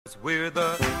We're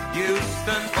the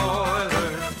Houston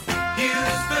Oilers.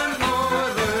 Houston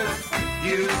Oilers.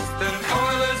 Houston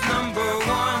Oilers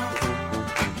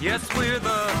 #1. Yes, we're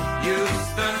the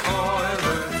Houston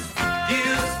Oilers.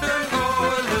 Houston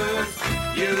Oilers.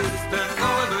 Houston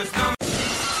Oilers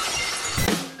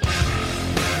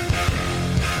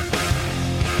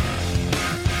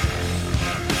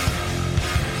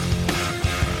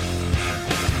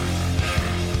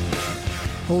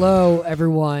Hello,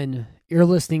 everyone. You're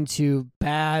listening to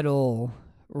Battle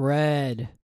Red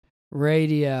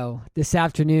Radio. This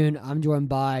afternoon, I'm joined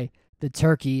by the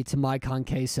turkey to my con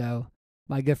queso,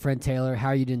 my good friend Taylor. How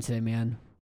are you doing today, man?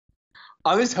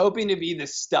 I was hoping to be the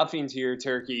stuffing to your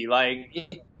turkey. I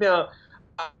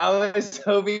was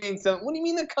hoping some. What do you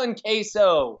mean the con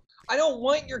queso? I don't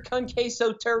want your con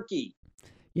queso turkey.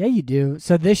 Yeah, you do.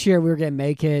 So this year, we were going to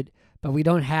make it, but we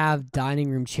don't have dining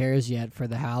room chairs yet for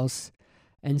the house.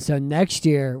 And so next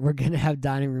year, we're going to have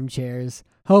dining room chairs,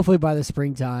 hopefully by the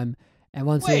springtime. And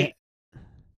once Wait,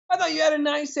 I thought you had a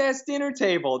nice-ass dinner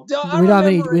table. we don't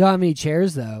have any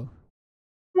chairs, though.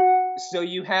 So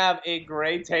you have a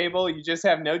gray table, you just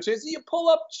have no chairs. You pull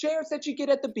up chairs that you get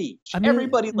at the beach. I mean,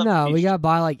 Everybody loves no, beach. we got to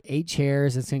buy like 8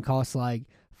 chairs. It's going to cost like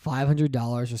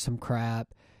 $500 or some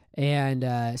crap.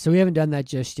 And so we haven't done that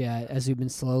just yet as we've been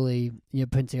slowly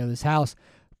putting together this house.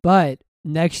 But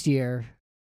next year,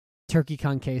 turkey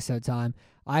con queso time.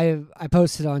 I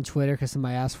posted on Twitter because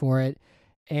somebody asked for it,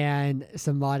 and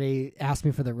somebody asked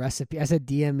me for the recipe. I said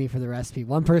DM me for the recipe.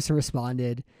 One person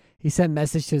responded. He sent a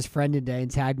message to his friend today and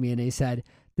tagged me, and he said,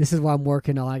 "This is what I'm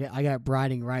working on. I got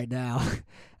brining right now."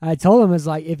 I told him, I was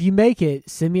like, if you make it,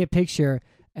 send me a picture,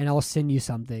 and I'll send you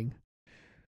something.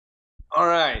 All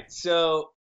right, so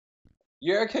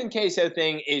your con queso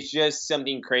thing is just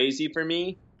something crazy for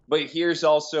me, but here's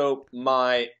also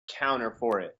my counter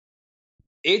for it.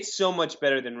 It's so much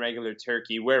better than regular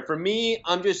turkey, where for me,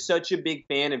 I'm just such a big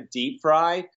fan of deep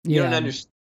fry. You don't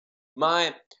understand.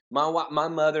 My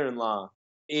mother-in-law,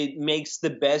 it makes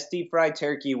the best deep fried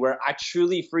turkey where I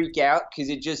truly freak out because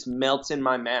it just melts in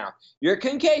my mouth. Your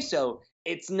con queso,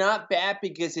 it's not bad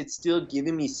because it's still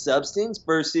giving me substance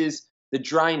versus the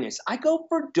dryness. I go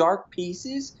for dark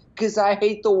pieces because I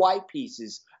hate the white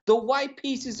pieces. The white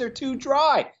pieces are too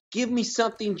dry. Give me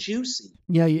something juicy.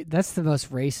 Yeah, that's the most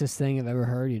racist thing I've ever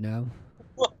heard,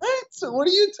 What? What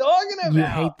are you talking about? You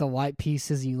hate the white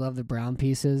pieces, you love the brown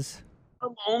pieces.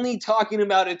 I'm only talking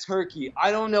about a turkey.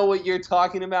 I don't know what you're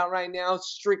talking about right now.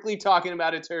 Strictly talking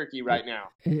about a turkey right now.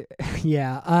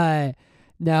 Yeah.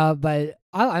 No, but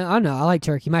I don't know. I like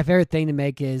turkey. My favorite thing to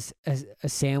make is a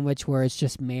sandwich where it's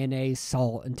just mayonnaise,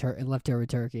 salt, and leftover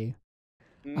turkey.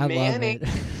 I love it.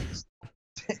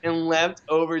 And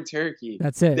leftover turkey.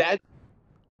 That's it.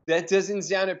 That doesn't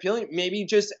sound appealing. Maybe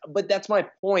just, but that's my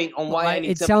point on why I need.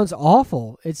 It sounds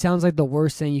awful. It sounds like the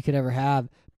worst thing you could ever have.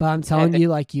 But I'm telling you,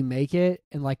 like, you make it,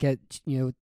 and like at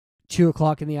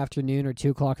 2:00 in the afternoon or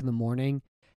 2:00 in the morning,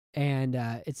 and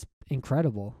it's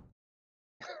incredible.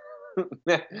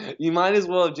 You might as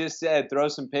well have just said throw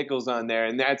some pickles on there,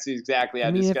 and that's exactly how.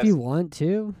 I mean, if you want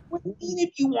to. What do you mean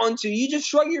if you want to? You just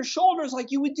shrug your shoulders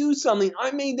like you would do something.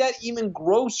 I made that even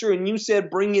grosser, and you said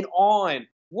bring it on.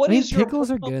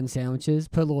 Pickles are good in sandwiches.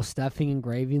 Put a little stuffing and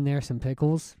gravy in there, some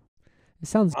pickles. It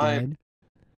sounds good.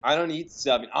 I don't eat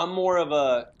stuffing. I'm more of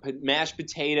a mashed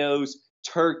potatoes,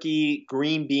 turkey,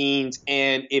 green beans,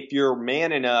 and if you're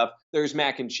man enough, there's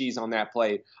mac and cheese on that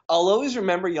plate. I'll always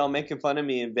remember y'all making fun of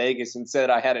me in Vegas and said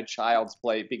I had a child's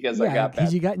plate because I got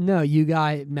that. You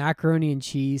got macaroni and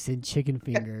cheese and chicken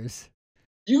fingers.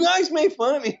 You guys made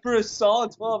fun of me for a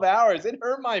solid 12 hours. It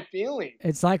hurt my feelings.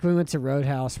 It's like we went to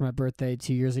Roadhouse for my birthday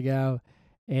 2 years ago,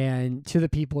 and 2 of the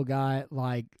people got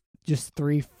like just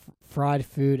 3 fried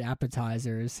food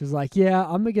appetizers. It was like, yeah,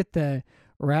 I'm going to get the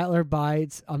Rattler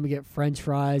bites, I'm going to get French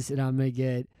fries, and I'm going to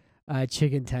get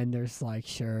chicken tenders. Like,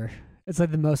 sure. It's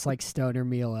like the most like stoner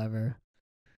meal ever.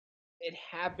 It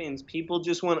happens. People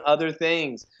just want other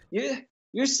things.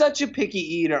 You're such a picky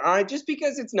eater, all right? Just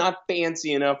because it's not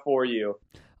fancy enough for you.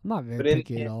 I'm not very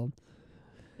picky at all.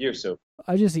 You're so.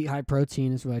 I just eat high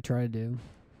protein is what I try to do.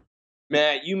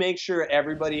 Matt, you make sure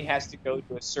everybody has to go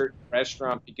to a certain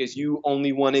restaurant because you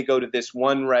only want to go to this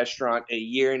one restaurant a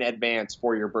year in advance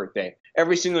for your birthday.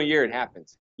 Every single year it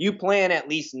happens. You plan at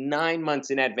least 9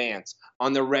 months in advance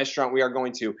on the restaurant we are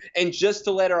going to. And just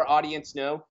to let our audience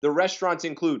know, the restaurants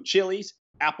include Chili's,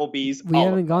 Applebee's. We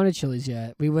haven't gone to Chili's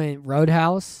yet. We went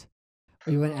Roadhouse.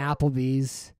 We went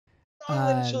Applebee's.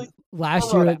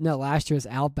 Last year was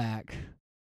Outback.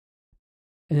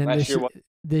 And then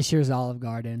this year's Olive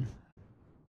Garden.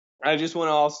 I just want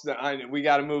to also, we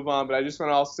got to move on, but I just want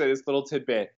to also say this little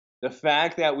tidbit. The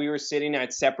fact that we were sitting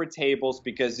at separate tables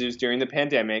because it was during the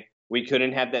pandemic, we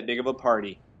couldn't have that big of a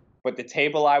party. But the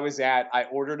table I was at, I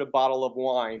ordered a bottle of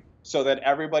wine so that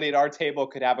everybody at our table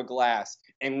could have a glass.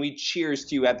 And we cheers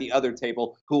to you at the other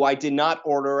table, who I did not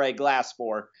order a glass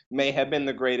for. May have been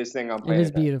the greatest thing on It planet is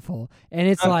Earth. beautiful. And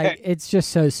it's like, it's just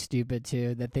so stupid,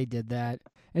 too, that they did that.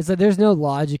 It's like there's no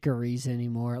logic or reason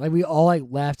anymore. Like, we all, like,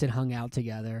 left and hung out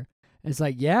together. It's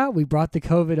like, yeah, we brought the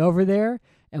COVID over there,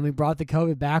 and we brought the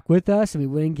COVID back with us, and we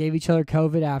went and gave each other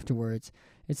COVID afterwards.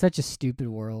 It's such a stupid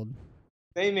world.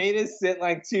 They made us sit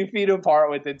like 2 feet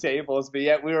apart with the tables, but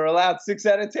yet we were allowed 6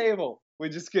 at a table. We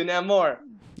just couldn't have more.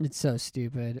 It's so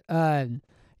stupid.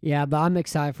 Yeah, but I'm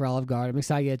excited for Olive Garden. I'm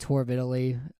excited to get a tour of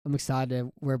Italy. I'm excited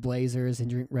to wear blazers and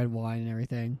drink red wine and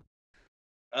everything.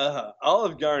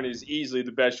 Olive Garden is easily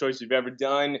the best choice you've ever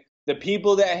done. The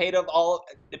people that hate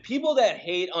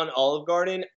on Olive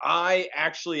Garden, I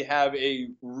actually have a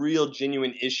real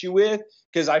genuine issue with,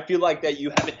 because I feel like that you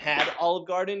haven't had Olive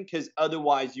Garden, because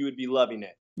otherwise you would be loving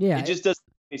it. Yeah, It just doesn't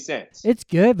make any sense. it's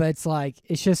good, but it's like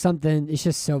it's just something. It's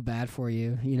just so bad for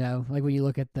you, you know. Like when you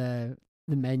look at the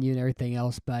menu and everything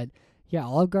else. But yeah,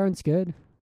 Olive Garden's good.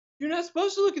 You're not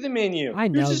supposed to look at the menu. I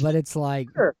You're know, just- but it's like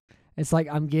Sure.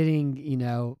 I'm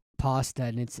getting pasta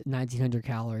and it's 1,900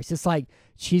 calories. It's like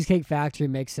Cheesecake Factory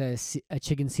makes a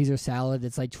chicken Caesar salad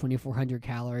that's like 2,400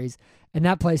 calories, and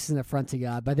that place is in the front to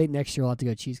God. But I think next year we'll have to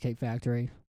go to Cheesecake Factory.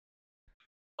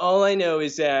 All I know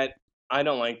is that I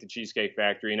don't like the Cheesecake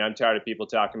Factory, and I'm tired of people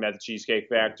talking about the Cheesecake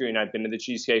Factory, and I've been to the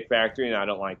Cheesecake Factory, and I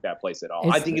don't like that place at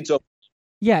all. I think it's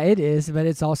Yeah, it is, but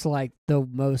it's also like the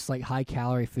most like high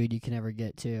calorie food you can ever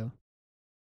get too.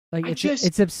 Like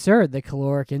it's absurd the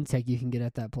caloric intake you can get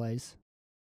at that place.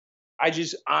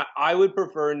 I would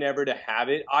prefer never to have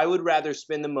it. I would rather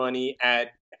spend the money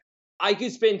I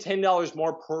could spend $10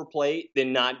 more per plate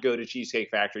than not go to Cheesecake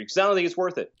Factory, because I don't think it's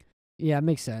worth it. Yeah, it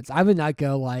makes sense. I would not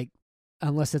go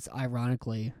unless it's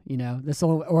ironically, this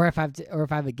or if I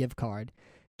have a gift card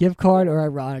or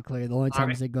ironically, the only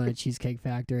times I go to Cheesecake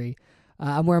Factory.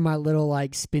 I'm wearing my little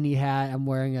like spinny hat. I'm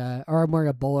wearing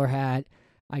a bowler hat.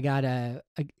 I got a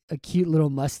cute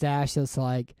little mustache that's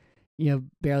like,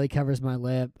 barely covers my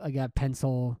lip. I got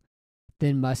pencil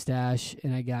thin mustache,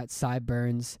 and I got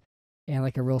sideburns and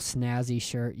like a real snazzy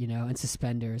shirt, and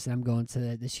suspenders. And I'm going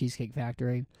to the Cheesecake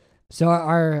Factory. So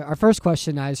our first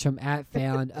question is from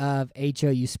 @found of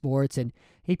HOU Sports, and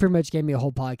he pretty much gave me a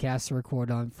whole podcast to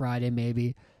record on Friday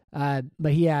maybe.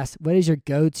 But he asked, what is your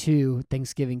go-to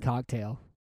Thanksgiving cocktail?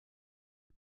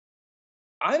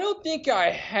 I don't think I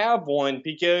have one,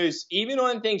 because even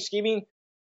on Thanksgiving,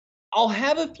 I'll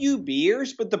have a few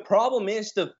beers, but the problem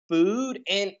is the food,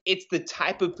 and it's the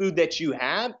type of food that you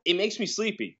have. It makes me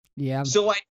sleepy. Yeah. So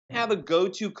I have a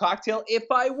go-to cocktail. If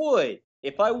I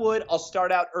would, I'll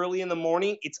start out early in the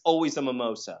morning. It's always a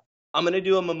mimosa. I'm going to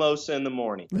do a mimosa in the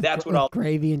morning. That's what I'll do.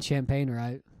 Gravy and champagne,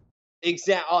 right?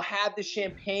 Exactly. I'll have the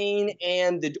champagne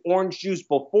and the orange juice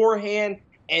beforehand,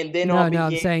 and then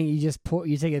I'm saying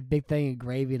you take a big thing of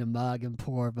gravy in a mug and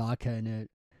pour vodka in it.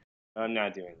 I'm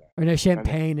not doing that. Or no,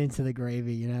 champagne into the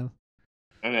gravy, I'm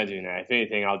not doing that. If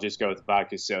anything, I'll just go with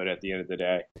vodka soda at the end of the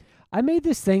day. I made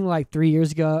this thing like 3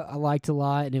 years ago I liked a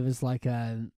lot, and it was like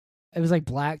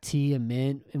black tea and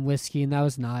mint and whiskey, and that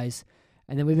was nice.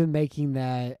 And then we've been making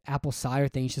that apple cider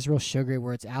thing. It's just real sugary,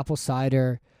 where it's apple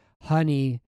cider,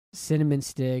 honey, cinnamon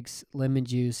sticks, lemon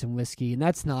juice, and whiskey. And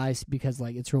that's nice because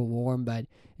like it's real warm, but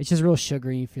it's just real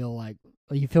sugary. You feel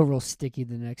real sticky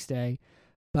the next day.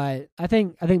 But I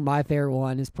think my favorite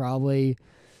one is probably,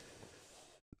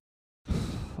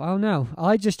 I don't know. I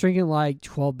like just drinking like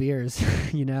 12 beers,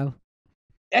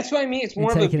 That's what I mean. It's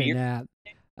more and of a taking beer. a nap.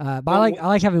 But I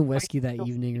like having whiskey that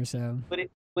evening or so.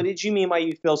 What did you mean by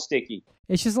you feel sticky?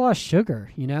 It's just a lot of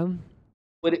sugar,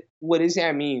 What does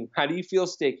that mean? How do you feel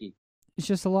sticky? It's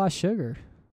just a lot of sugar.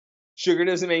 Sugar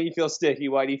doesn't make you feel sticky.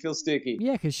 Why do you feel sticky?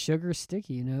 Yeah, because sugar's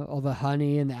sticky, all the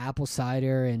honey and the apple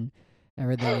cider and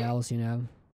everything else,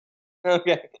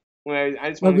 Okay. Well, I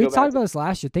just Well, want to we go back talked about this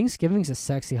last year. Thanksgiving's a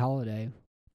sexy holiday.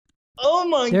 Oh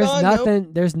my There's God!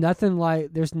 nothing. There's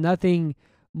nothing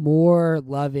more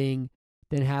loving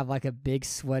than have like a big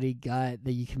sweaty gut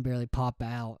that you can barely pop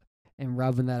out and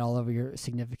rubbing that all over your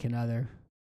significant other.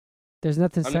 There's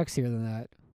nothing sexier than that.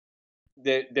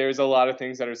 There's a lot of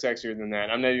things that are sexier than that.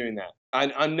 I'm not doing that.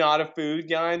 I'm not a food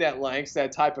guy that likes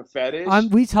that type of fetish.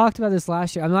 We talked about this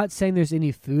last year. I'm not saying there's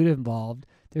any food involved.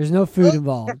 There's no food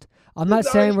involved. I'm not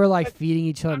saying we're like feeding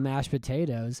each other mashed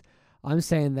potatoes. I'm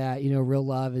saying that, real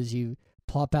love is you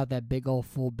plop out that big old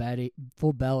full belly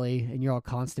and you're all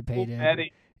constipated. Full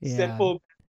belly. Yeah. Full.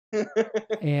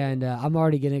 And I'm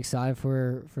already getting excited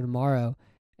for tomorrow.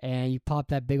 and you pop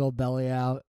that big old belly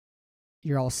out.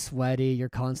 You're all sweaty. You're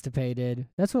constipated.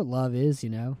 That's what love is, you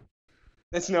know?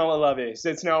 That's not what love is.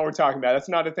 That's not what we're talking about. That's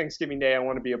not a Thanksgiving Day I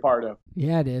want to be a part of.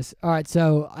 Yeah, it is. All right,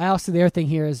 so the other thing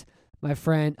here is my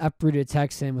friend Uprooted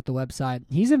Texan with the website.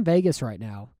 He's in Vegas right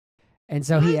now. And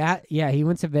so he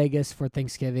went to Vegas for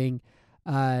Thanksgiving.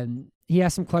 He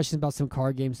asked some questions about some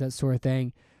card games, that sort of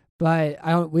thing. But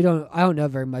I don't know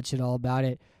very much at all about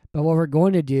it. But what we're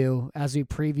going to do as we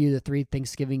preview the 3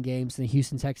 Thanksgiving games and the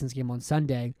Houston Texans game on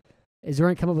Sunday is we're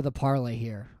going to come up with a parlay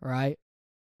here, all right?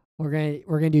 We're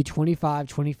gonna do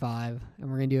 25-25, and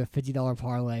we're gonna do a $50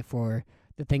 parlay for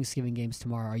the Thanksgiving games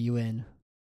tomorrow. Are you in?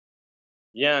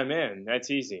 Yeah, I'm in. That's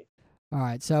easy. All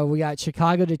right, so we got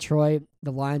Chicago, Detroit.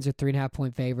 The Lions are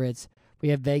 3.5-point favorites. We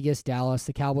have Vegas, Dallas.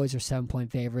 The Cowboys are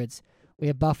 7-point favorites. We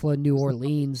have Buffalo, New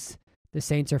Orleans. The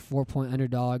Saints are 4-point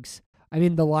underdogs. I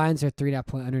mean, the Lions are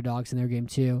 3.5-point underdogs in their game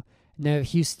too. And then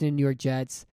Houston, New York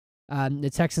Jets.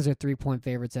 The Texans are 3-point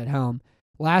favorites at home.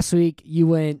 Last week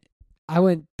I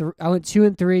went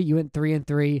 2-3. You went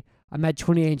 3-3. I'm at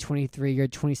 28-23. You're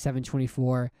at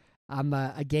 27-24. I'm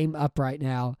a game up right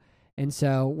now, and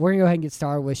so we're gonna go ahead and get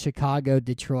started with Chicago,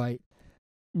 Detroit.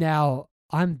 Now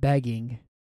I'm begging,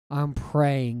 I'm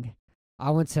praying. I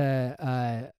went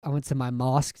to my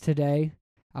mosque today.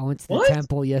 I went to the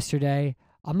temple yesterday.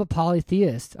 I'm a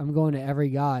polytheist. I'm going to every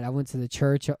god. I went to the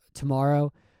church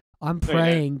tomorrow. I'm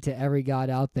praying to every god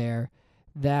out there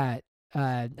that.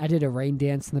 I did a rain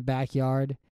dance in the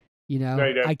backyard. You know,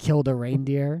 I killed a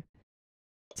reindeer.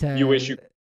 You wish you.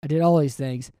 I did all these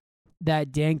things.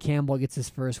 That Dan Campbell gets his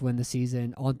first win this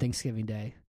season on Thanksgiving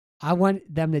Day. I want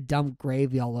them to dump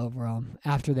gravy all over him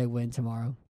after they win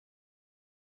tomorrow.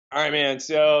 All right, man.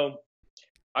 So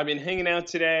I've been hanging out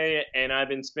today, and I've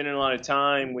been spending a lot of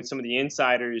time with some of the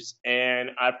insiders, and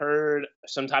I've heard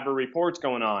some type of reports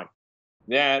going on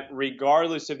that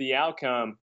regardless of the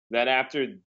outcome, that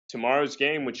after tomorrow's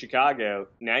game with Chicago,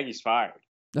 Nagy's fired.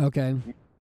 Okay.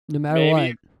 No matter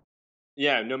what.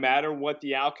 Yeah, no matter what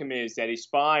the outcome is, that he's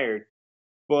fired.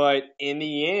 But in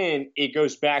the end, it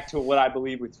goes back to what I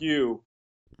believe with you.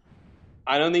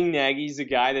 I don't think Nagy's a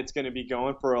guy that's going to be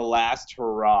going for a last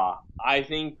hurrah. I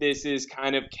think this is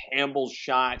kind of Campbell's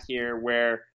shot here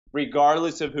where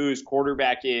regardless of who his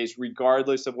quarterback is,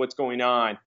 regardless of what's going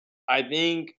on, I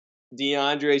think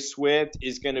DeAndre Swift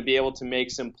is going to be able to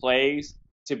make some plays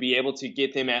to be able to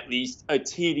get them at least a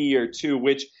TD or two,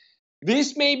 which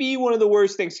this may be one of the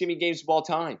worst Thanksgiving games of all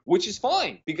time, which is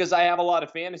fine because I have a lot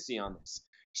of fantasy on this.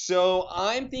 So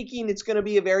I'm thinking it's going to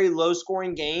be a very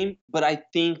low-scoring game, but I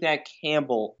think that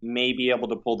Campbell may be able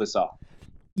to pull this off.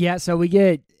 Yeah, so we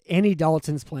get Andy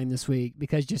Dalton's playing this week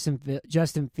because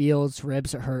Justin Fields'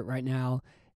 ribs are hurt right now,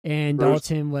 and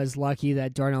Dalton was lucky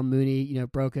that Darnell Mooney,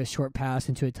 broke a short pass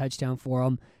into a touchdown for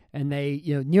him, and they,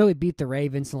 nearly beat the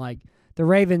Ravens. And the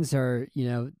Ravens are,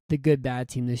 the good bad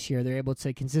team this year. They're able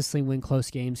to consistently win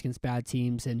close games against bad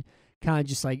teams and kind of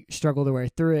just struggle their way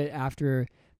through it after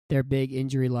their big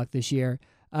injury luck this year.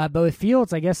 But with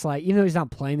Fields, I guess even though he's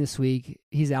not playing this week,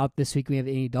 he's out this week. We have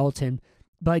Andy Dalton.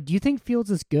 But do you think Fields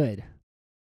is good?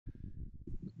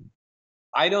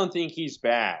 I don't think he's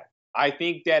bad. I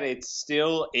think that it's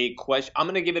still a question. I'm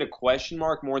going to give it a question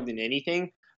mark more than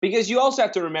anything because you also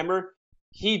have to remember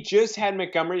he just had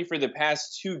Montgomery for the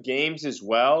past 2 games as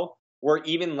well, where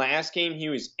even last game he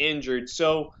was injured.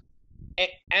 So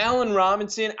Allen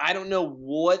Robinson, I don't know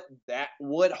what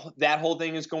that whole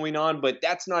thing is going on, but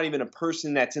that's not even a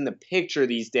person that's in the picture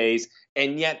these days,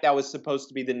 and yet that was supposed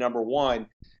to be the number one.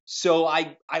 So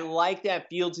I like that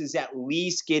Fields is at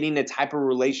least getting a type of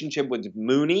relationship with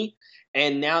Mooney,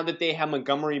 and now that they have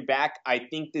Montgomery back, I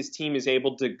think this team is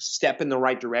able to step in the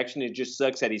right direction. It just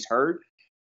sucks that he's hurt.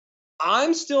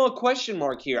 I'm still a question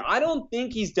mark here. I don't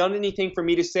think he's done anything for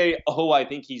me to say, oh, I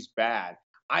think he's bad.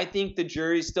 I think the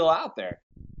jury's still out there.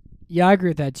 Yeah, I agree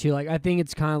with that too. I think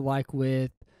it's kind of like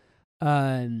with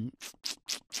I'm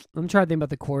trying to think about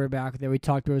the quarterback that we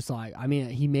talked about.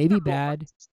 He may be bad.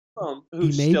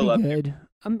 He may be good.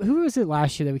 Who was it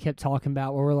last year that we kept talking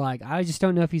about where we're like, I just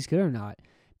don't know if he's good or not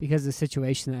because of the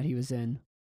situation that he was in.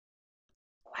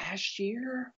 Last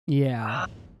year? Yeah.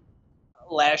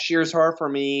 Last year's hard for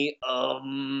me.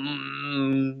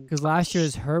 Because last year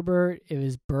was Herbert. It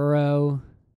was Burrow.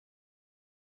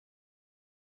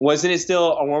 Wasn't it still,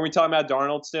 or were we talking about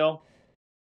Darnold still?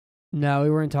 No, we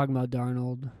weren't talking about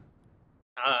Darnold.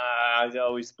 I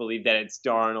always believe that it's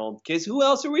Darnold. Because who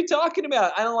else are we talking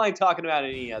about? I don't like talking about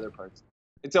any other person.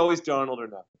 It's always Darnold or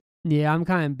nothing. Yeah, I'm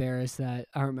kind of embarrassed that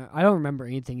I don't remember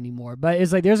anything anymore. But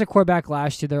it's there's a quarterback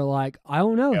last year. They're like, I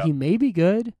don't know. Yeah. He may be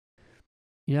good.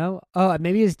 Oh,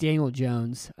 maybe it's Daniel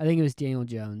Jones. I think it was Daniel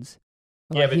Jones.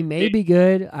 Yeah, Like, he may be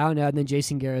good. I don't know. And then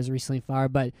Jason Garrett is recently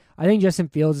fired. But I think Justin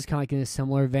Fields is kind of like in a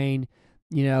similar vein,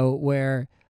 where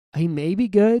he may be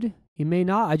good. He may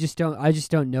not. I just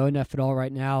don't know enough at all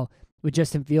right now with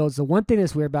Justin Fields. The one thing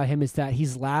that's weird about him is that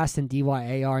he's last in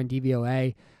DYAR and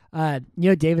DVOA.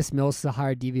 Davis Mills is a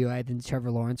higher DVOA than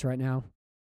Trevor Lawrence right now.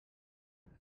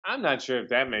 I'm not sure if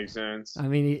that makes sense. I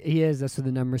mean, he is. That's what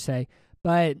the numbers say.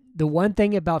 But the one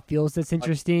thing about Fields that's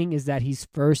interesting is that he's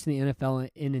first in the NFL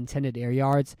in intended air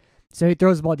yards. So he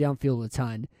throws the ball downfield a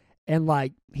ton. And,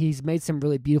 he's made some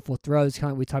really beautiful throws, kind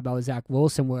of like we talked about with Zach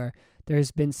Wilson, where there's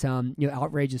been some,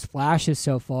 outrageous flashes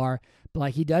so far.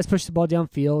 But, he does push the ball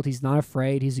downfield. He's not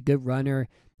afraid. He's a good runner.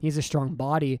 He has a strong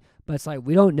body. But it's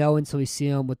we don't know until we see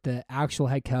him with the actual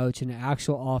head coach and the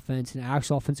actual offense and the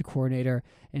actual offensive coordinator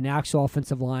and the actual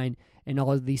offensive line and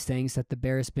all of these things that the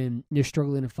Bears been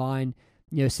struggling to find,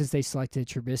 since they selected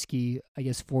Trubisky, I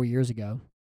guess, 4 years ago.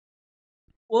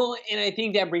 Well, and I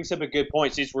think that brings up a good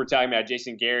point since we're talking about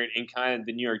Jason Garrett and kind of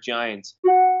the New York Giants.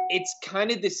 It's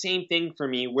kind of the same thing for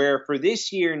me where for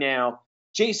this year now,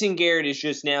 Jason Garrett is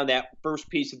just now that first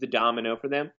piece of the domino for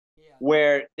them.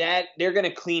 Where that they're going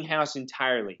to clean house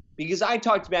entirely. Because I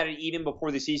talked about it even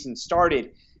before the season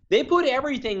started. They put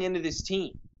everything into this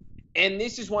team. And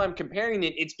this is why I'm comparing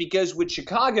it. It's because with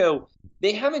Chicago,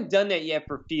 they haven't done that yet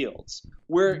for Fields.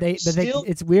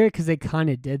 It's weird because they kind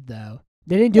of did though.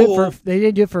 They didn't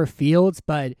do it for Fields,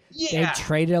 but they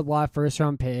traded a lot of first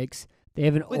round picks. They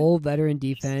have an old veteran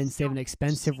defense. They have an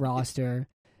expensive roster.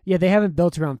 Yeah, they haven't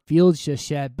built around Fields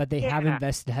just yet, but they have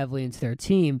invested heavily into their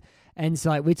team. And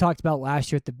so, we talked about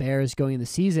last year with the Bears going in the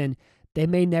season, they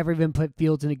may never even put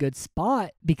Fields in a good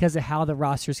spot because of how the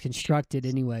roster is constructed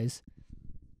anyways.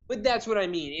 But that's what I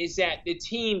mean, is that the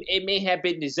team, it may have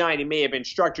been designed, it may have been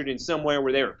structured in somewhere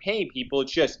where they were paying people.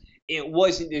 It's just, it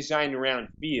wasn't designed around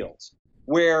Fields.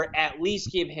 Where at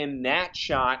least give him that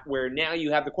shot where now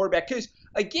you have the quarterback. Because,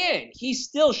 again, he's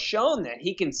still shown that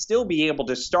he can still be able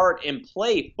to start and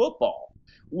play football,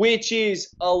 which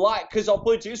is a lot. Because I'll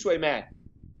put it this way, Matt.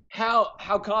 How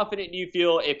confident do you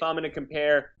feel if I'm going to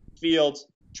compare Fields,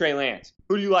 Trey Lance?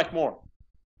 Who do you like more?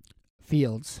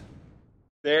 Fields.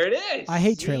 There it is. I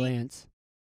hate Trey Lance.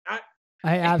 I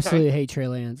absolutely hate Trey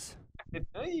Lance. I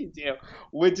know you do,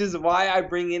 which is why I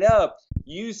bring it up.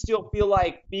 You still feel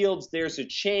like Fields, there's a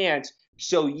chance.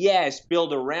 So, yes,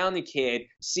 build around the kid,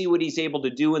 see what he's able to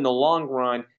do in the long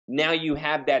run. Now you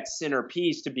have that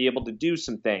centerpiece to be able to do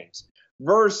some things.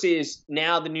 Versus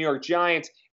now the New York Giants,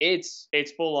 it's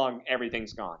full on,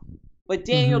 everything's gone. But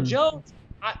Daniel Jones,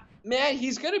 man,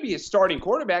 he's going to be a starting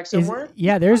quarterback somewhere.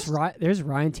 There's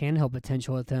Ryan Tannehill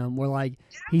potential with him. Where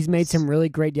he's made some really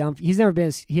great down. He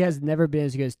has never been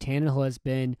as good as Tannehill has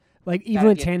been. Even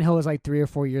when Tannehill was 3 or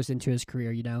 4 years into his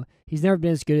career, he's never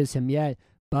been as good as him yet.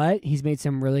 But he's made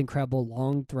some really incredible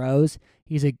long throws.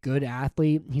 He's a good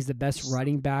athlete. He's the best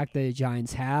running back that the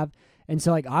Giants have. And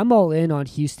so I'm all in on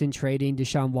Houston trading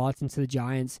Deshaun Watson to the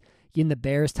Giants, getting the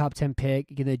Bears top 10 pick,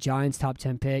 getting the Giants top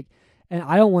 10 pick. And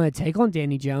I don't want to take on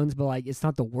Danny Jones, but it's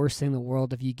not the worst thing in the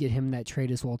world if you get him in that trade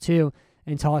as well too,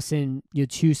 and toss in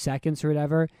 2 seconds or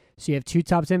whatever. So you have 2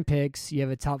 top 10 picks, you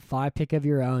have a top 5 pick of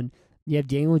your own, you have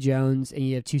Daniel Jones, and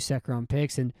you have 2 second-round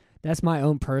picks. And that's my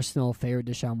own personal favorite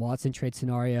Deshaun Watson trade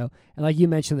scenario. And like you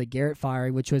mentioned, the Garrett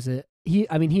firing, which was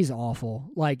he's awful.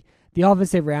 The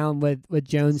offensive round with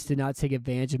Jones did not take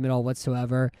advantage of it all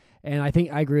whatsoever. And I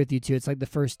think I agree with you too. It's the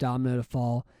first domino to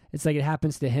fall. It's it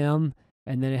happens to him,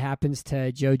 and then it happens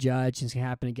to Joe Judge, and it's going to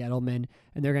happen to Gettleman,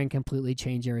 and they're going to completely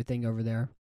change everything over there.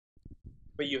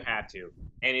 But you have to.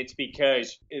 And it's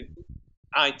because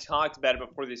I talked about it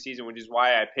before the season, which is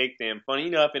why I picked them. Funny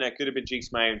enough, and I could have been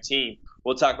jinxed my own team.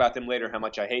 We'll talk about them later, how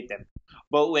much I hate them.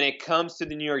 But when it comes to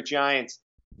the New York Giants,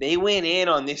 they went in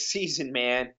on this season,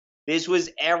 man. This was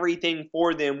everything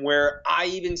for them, where I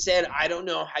even said, I don't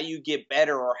know how you get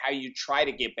better or how you try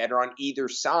to get better on either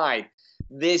side.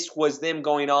 This was them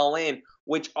going all in,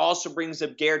 which also brings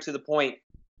up Garrett to the point.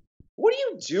 What are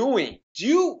you doing?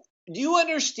 Do you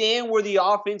understand where the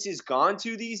offense has gone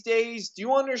to these days? Do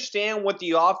you understand what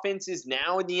the offense is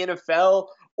now in the NFL,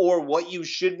 or what you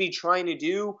should be trying to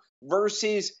do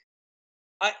versus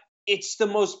it's the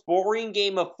most boring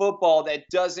game of football that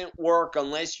doesn't work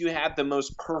unless you have the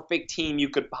most perfect team you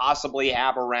could possibly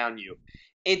have around you.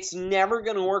 It's never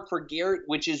going to work for Garrett,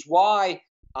 which is why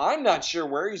I'm not sure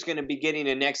where he's going to be getting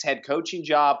a next head coaching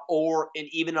job or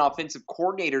even an offensive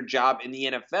coordinator job in the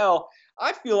NFL.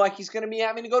 I feel like he's going to be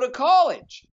having to go to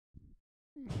college.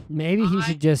 Maybe he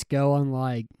should just go on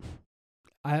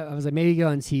I was maybe go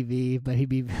on TV, but he'd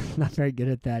be not very good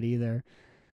at that either.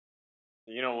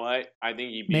 You know what? I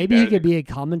think he'd be Maybe he better could be a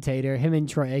commentator. Him and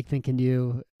Troy Aikman can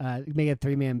do make a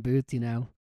 3-man booth.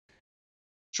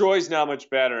 Troy's not much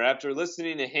better. After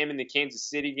listening to him in the Kansas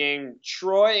City game,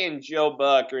 Troy and Joe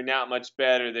Buck are not much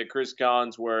better than Chris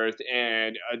Collinsworth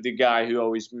and the guy who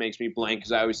always makes me blank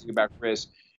because I always think about Chris.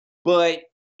 But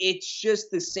it's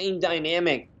just the same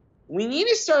dynamic. We need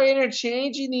to start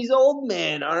interchanging these old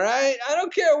men, all right? I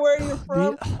don't care where you're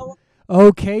from.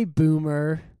 Okay,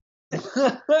 boomer.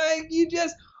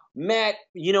 Matt,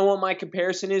 you know what my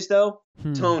comparison is, though?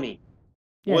 Tony.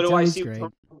 Yeah, What do I Tony's see with great.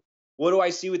 Tony? What do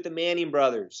I see with the Manning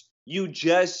brothers? You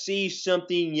just see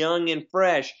something young and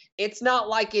fresh. It's not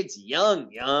like it's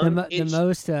young.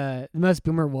 The most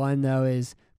boomer one though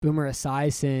is Boomer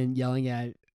Esiason yelling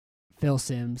at Phil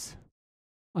Simms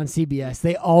on CBS.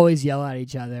 They always yell at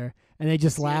each other and they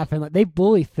just laugh and they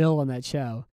bully Phil on that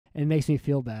show. And it makes me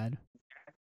feel bad.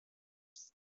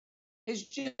 His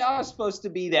job is supposed to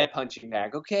be that punching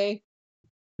bag, okay?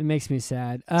 It makes me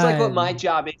sad. It's like what my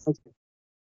job is.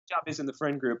 Job is in the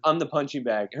friend group. I'm the punching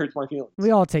bag. It hurts my feelings.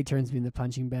 We all take turns being the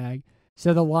punching bag.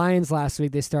 So the Lions last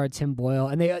week, they started Tim Boyle,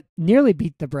 and they nearly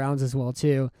beat the Browns as well,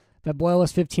 too. But Boyle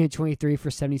was 15-23 for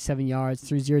 77 yards,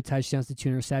 threw 0 touchdowns to 2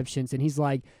 interceptions, and he's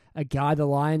like a guy the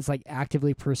Lions like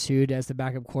actively pursued as the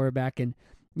backup quarterback, and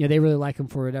they really like him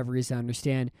for whatever reason, I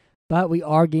understand. But we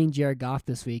are getting Jared Goff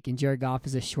this week, and Jared Goff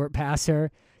is a short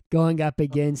passer going up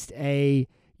against a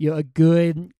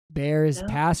good Bears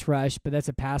pass rush, but that's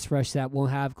a pass rush that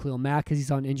won't have Khalil Mack because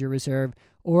he's on injury reserve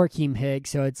or Akeem Hicks.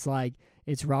 So it's like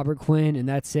it's Robert Quinn and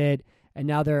that's it. And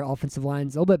now their offensive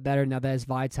line's a little bit better now that it's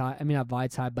not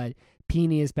Vaitai, but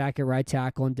Peeney is back at right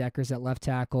tackle and Decker's at left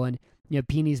tackle. And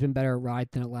Peeney's been better at right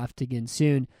than at left again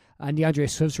soon. And DeAndre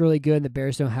Swift's really good, and the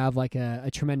Bears don't have like a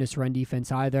tremendous run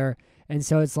defense either. And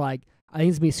so it's like I think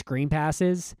it's gonna be screen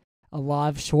passes, a lot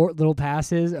of short little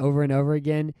passes over and over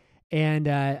again. And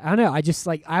I don't know.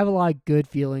 I have a lot of good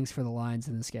feelings for the Lions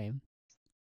in this game.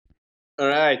 All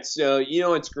right, so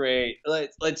it's great.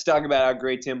 Let's talk about how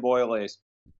great Tim Boyle is.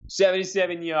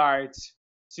 77 yards,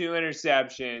 2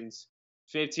 interceptions,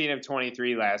 15 of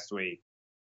 23 last week.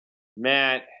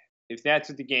 Matt, if that's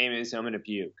what the game is, I'm gonna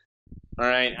puke. All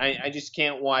right, I just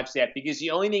can't watch that because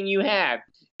the only thing you have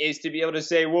is to be able to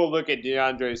say, well, look at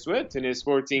DeAndre Swift and his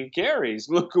 14 carries.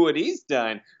 Look what he's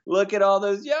done. Look at all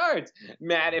those yards.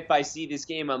 Matt, if I see this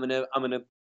game,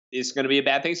 it's gonna be a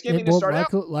bad Thanksgiving to start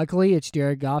out. Luckily, it's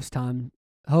Jared Goff's time.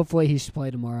 Hopefully, he should play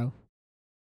tomorrow.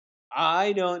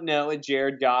 I don't know what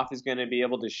Jared Goff is going to be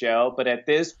able to show, but at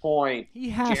this point, he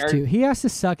has to. He has to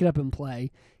suck it up and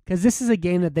play because this is a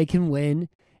game that they can win.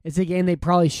 It's a game they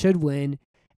probably should win,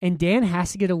 and Dan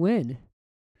has to get a win.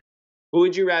 Who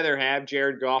would you rather have,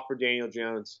 Jared Goff or Daniel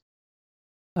Jones?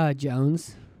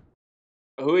 Jones.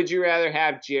 Who would you rather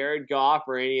have, Jared Goff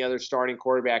or any other starting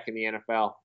quarterback in the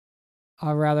NFL?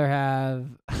 I'd rather have,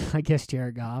 I guess,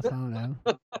 Jared Goff. I don't know.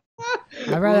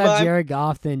 I'd rather have Jared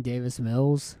Goff than Davis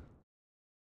Mills.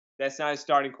 That's not a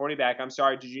starting quarterback. I'm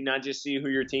sorry. Did you not just see who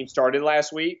your team started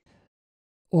last week?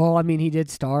 Well, I mean, he did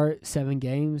start 7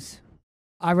 games.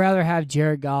 I'd rather have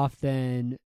Jared Goff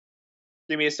than...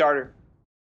 Give me a starter.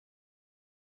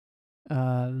 Give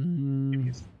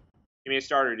me a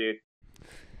starter, dude.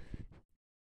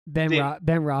 Ben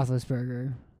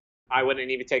Roethlisberger. I wouldn't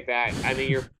even take that. I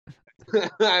mean, you're...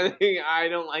 I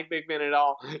don't like Big Ben at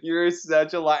all. You're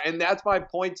such a lie. And that's my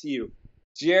point to you.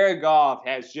 Jared Goff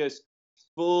has just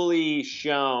fully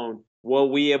shown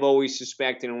what we have always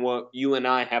suspected and what you and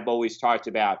I have always talked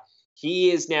about.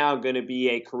 He is now going to be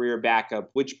a career backup,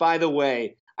 which, by the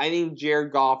way, I think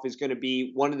Jared Goff is going to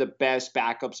be one of the best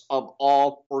backups of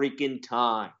all freaking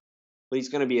time. But he's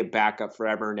going to be a backup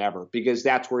forever and ever because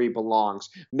that's where he belongs.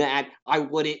 Matt, I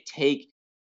wouldn't take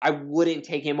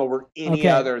him over any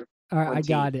other. All right, I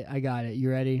got it.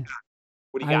 You ready?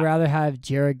 What do you got? I'd rather have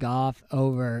Jared Goff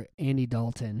over Andy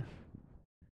Dalton.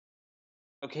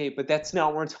 Okay, but that's not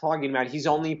what we're talking about. He's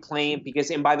only playing because,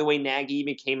 and by the way, Nagy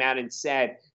even came out and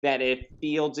said that if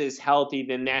Fields is healthy,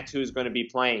 then that's who's going to be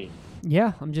playing.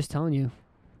 Yeah, I'm just telling you.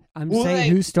 I'm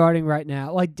saying who's starting right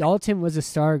now. Like, Dalton was a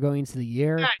starter going into the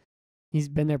year. Yeah. He's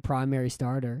been their primary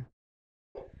starter.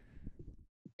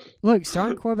 Look,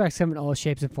 starting quarterbacks come in all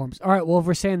shapes and forms. All right, well, if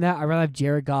we're saying that, I'd rather have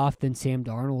Jared Goff than Sam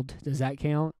Darnold. Does that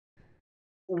count?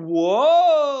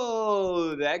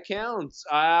 Whoa, that counts.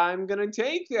 I'm going to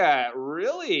take that.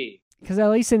 Really? Because at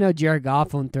least I know Jared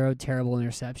Goff won't throw terrible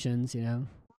interceptions,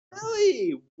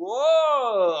 Really?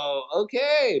 Whoa.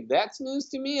 Okay, that's news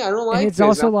to me. I don't like it. It's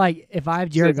also like, if I have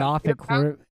Jared Goff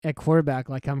at quarterback,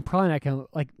 like, I'm probably not going to,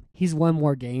 like, he's won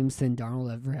more games than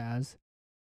Darnold ever has.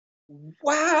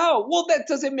 Wow. Well, that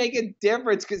doesn't make a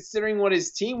difference considering what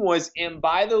his team was. And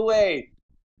by the way,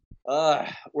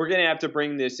 We're going to have to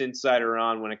bring this insider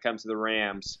on when it comes to the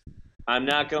Rams. I'm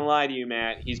not going to lie to you,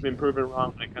 Matt. He's been proven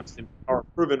wrong when it comes to, or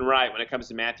proven right when it comes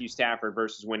to Matthew Stafford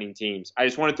versus winning teams. I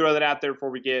just want to throw that out there before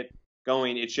we get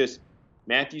going. It's just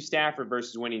Matthew Stafford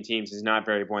versus winning teams is not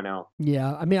very bueno.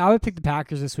 Yeah, I mean, I would pick the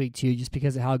Packers this week too, just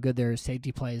because of how good their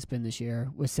safety play has been this year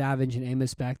with Savage and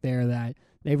Amos back there. That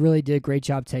they really did a great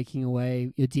job taking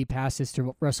away deep passes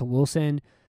to Russell Wilson.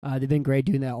 They've been great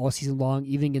doing that all season long,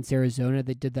 even against Arizona.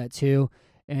 They did that too.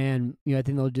 And, I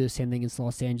think they'll do the same thing against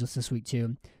Los Angeles this week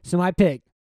too. So my pick,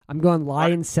 I'm going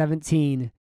Lions 17,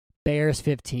 Bears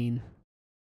 15.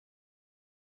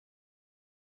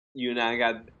 You and I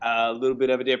got a little bit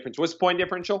of a difference. What's the point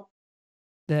differential?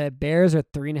 The Bears are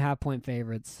 3.5-point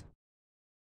favorites.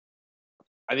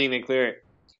 I think they clear it.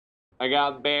 I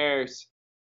got Bears.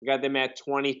 I got them at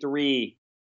 23.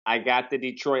 I got the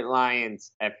Detroit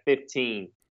Lions at 15.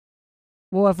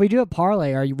 Well, if we do a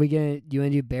parlay, do you want to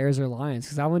do Bears or Lions?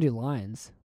 Because I want to do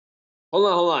Lions.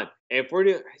 Hold on. If we're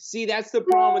doing, see, that's the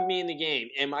problem with me in the game.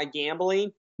 Am I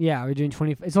gambling? Yeah, we're doing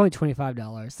 20. It's only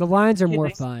 $25. The Lions are more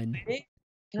fun.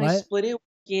 Can I split it with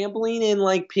gambling and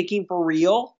like picking for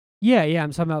real? Yeah.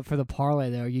 I'm talking about for the parlay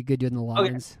though. Are you good doing the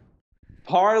Lions? Okay.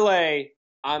 Parlay,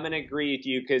 I'm gonna agree with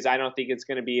you because I don't think it's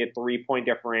gonna be a 3-point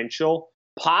differential.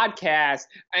 Podcast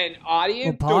and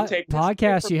audience. Well,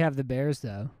 podcast, you have the Bears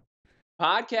though.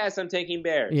 Podcast, I'm taking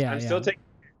Bears. Yeah, I'm still taking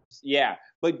Bears. Yeah.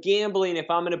 But gambling, if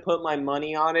I'm going to put my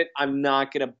money on it, I'm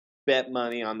not going to bet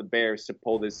money on the Bears to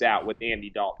pull this out with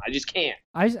Andy Dalton. I just can't.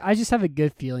 I just have a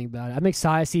good feeling about it. I'm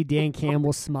excited to see Dan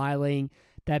Campbell smiling,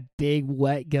 that big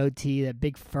wet goatee, that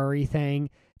big furry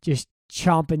thing, just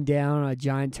chomping down on a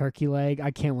giant turkey leg. I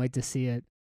can't wait to see it.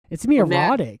 It's going to be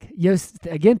erotic. Yes,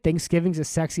 again, Thanksgiving's a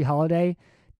sexy holiday.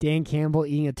 Dan Campbell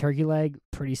eating a turkey leg,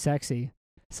 pretty sexy.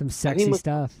 Some sexy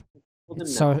stuff.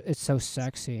 It's so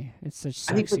sexy. It's such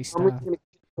sexy stuff.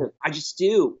 I just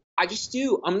do.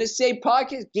 I'm going to say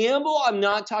podcast gamble. I'm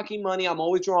not talking money. I'm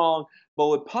always wrong. But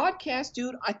with podcast,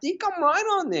 dude, I think I'm right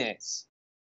on this.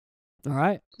 All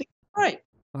right. Right.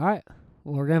 All right.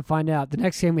 Well, we're going to find out. The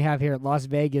next game we have here at Las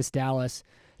Vegas, Dallas.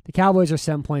 The Cowboys are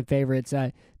 7-point favorites.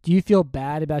 Do you feel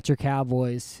bad about your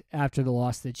Cowboys after the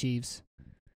loss to the Chiefs?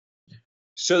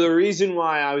 So the reason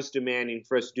why I was demanding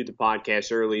for us to do the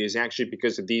podcast early is actually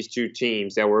because of these two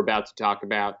teams that we're about to talk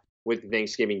about with the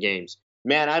Thanksgiving games.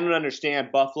 Man, I don't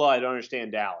understand Buffalo. I don't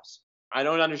understand Dallas. I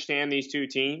don't understand these two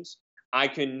teams. I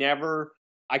can never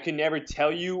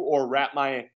tell you or wrap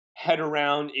my head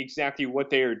around exactly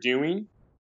what they are doing.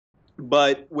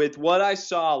 But with what I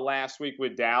saw last week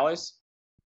with Dallas,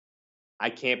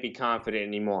 I can't be confident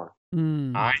anymore.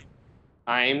 I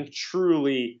am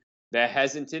truly the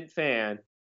hesitant fan.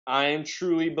 I am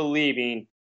truly believing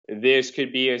this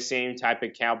could be a same type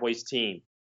of Cowboys team.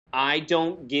 I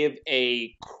don't give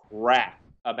a crap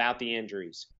about the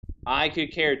injuries. I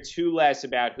could care too less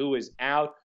about who is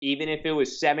out, even if it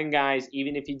was 7 guys,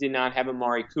 even if he did not have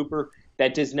Amari Cooper.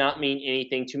 That does not mean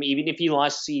anything to me. Even if he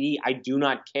lost CD, I do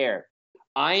not care.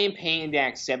 I am paying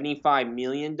Dak $75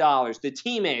 million. The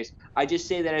team is. I just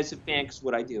say that as a fan because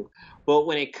what I do. But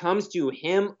when it comes to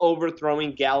him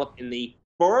overthrowing Gallup in the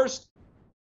first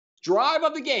drive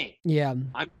of the game,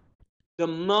 the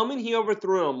moment he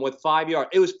overthrew him with 5 yards,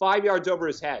 it was 5 yards over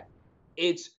his head.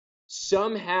 It's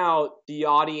somehow the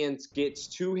audience gets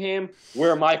to him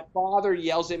where my father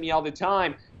yells at me all the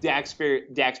time, Dak's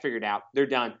figured out. They're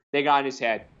done. They got in his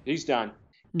head. He's done.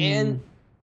 And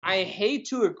I hate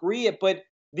to agree it, but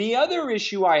the other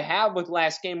issue I have with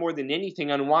last game more than anything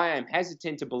on why I'm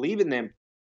hesitant to believe in them,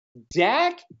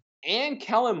 Dak and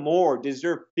Kellen Moore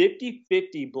deserve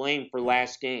 50-50 blame for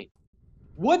last game.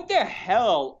 What the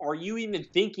hell are you even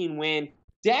thinking when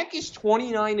Dak is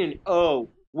 29-0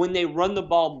 when they run the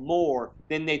ball more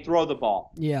than they throw the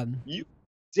ball? Yeah. You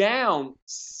down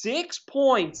 6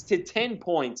 points to 10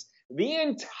 points the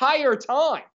entire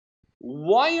time.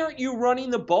 Why aren't you running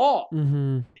the ball?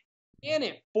 In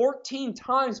it 14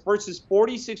 times versus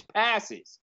 46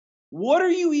 passes. What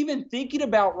are you even thinking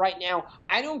about right now?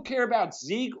 I don't care about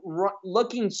Zeke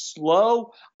looking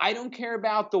slow. I don't care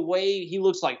about the way he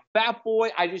looks like Fat Boy.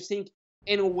 I just think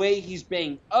in a way he's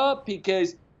banged up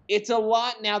because it's a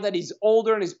lot now that he's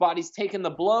older and his body's taking the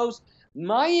blows.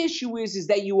 My issue is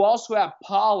that you also have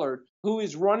Pollard who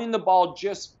is running the ball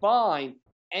just fine.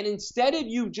 And instead of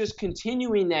you just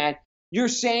continuing that, you're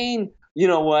saying, you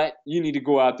know what? You need to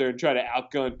go out there and try to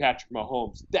outgun Patrick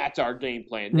Mahomes. That's our game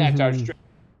plan. That's our strategy.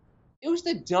 It was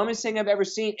the dumbest thing I've ever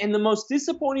seen. And the most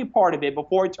disappointing part of it,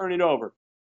 before I turn it over,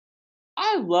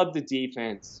 I love the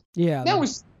defense. Yeah. That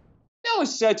was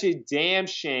such a damn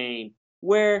shame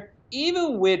where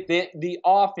even with the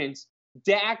offense,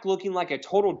 Dak looking like a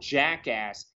total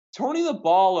jackass, turning the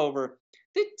ball over,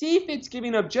 the defense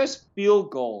giving up just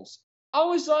field goals. I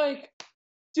was like,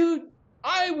 dude,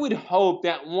 I would hope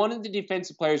that one of the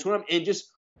defensive players went up and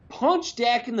just punched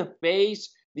Dak in the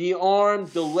face, the arm,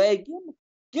 the leg,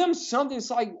 give him something. It's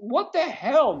like, what the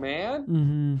hell, man?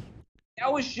 Mm-hmm.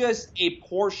 That was just a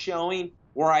poor showing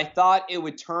where I thought it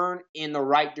would turn in the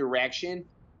right direction.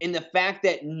 And the fact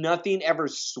that nothing ever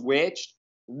switched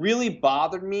really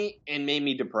bothered me and made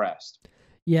me depressed.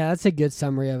 Yeah, that's a good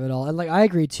summary of it all. And, like, I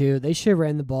agree, too. They should have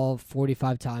ran the ball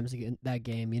 45 times in that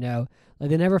game, you know?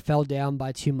 Like, they never fell down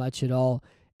by too much at all.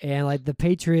 And, like,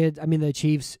 the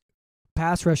Chiefs'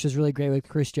 pass rush was really great with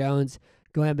Chris Jones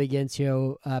going up against,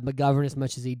 McGovern as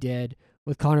much as he did.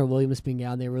 With Connor Williams being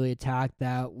out, they really attacked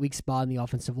that weak spot in the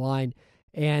offensive line.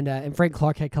 And Frank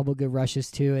Clark had a couple of good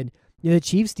rushes, too. And, the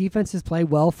Chiefs' defense has played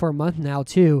well for a month now,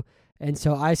 too. And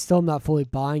so I still am not fully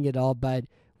buying it all, but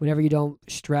whenever you don't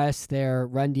stress their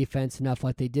run defense enough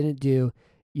like they didn't do,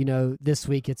 this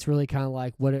week, it's really kind of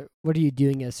like, what are you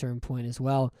doing at a certain point as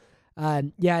well?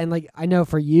 And like, I know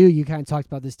for you kind of talked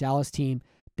about this Dallas team.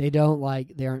 They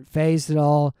aren't phased at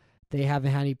all. They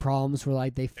haven't had any problems where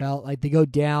like they felt like they go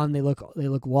down, they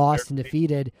look lost and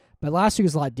defeated. But last week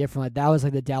was a lot different. Like that was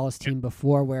like the Dallas team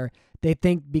before where they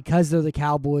think because they're the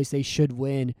Cowboys, they should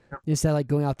win instead of like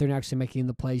going out there and actually making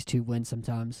the plays to win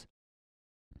sometimes.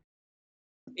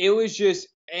 It was just,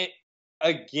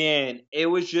 it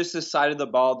was just a side of the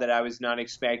ball that I was not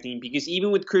expecting because even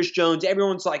with Chris Jones,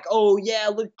 everyone's like, oh, yeah,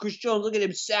 look, Chris Jones, look at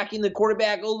him sacking the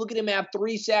quarterback. Oh, look at him have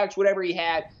 3 sacks, whatever he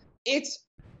had.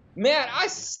 Man, I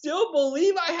still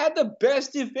believe I had the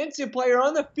best defensive player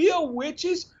on the field, which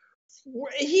is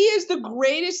he is the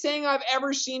greatest thing I've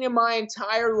ever seen in my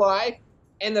entire life.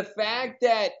 And the fact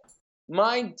that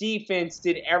my defense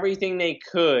did everything they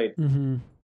could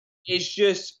is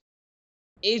just,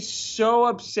 it's so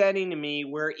upsetting to me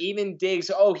where even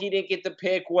Diggs, oh, he didn't get the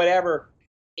pick, whatever.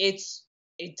 It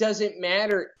doesn't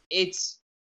matter.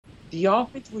 The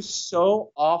offense was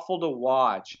so awful to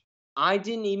watch. I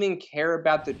didn't even care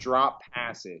about the drop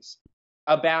passes,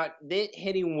 about it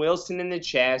hitting Wilson in the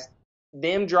chest,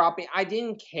 them dropping. I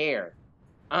didn't care.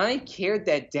 I cared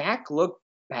that Dak looked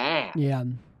bad. Yeah.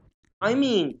 I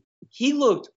mean, he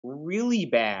looked really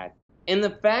bad. And the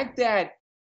fact that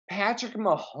Patrick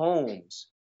Mahomes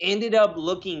ended up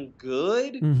looking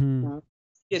good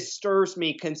disturbs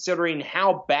me considering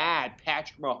how bad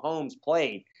Patrick Mahomes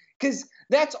played. Because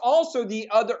that's also the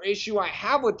other issue I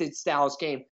have with this Dallas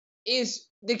game is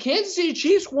the Kansas City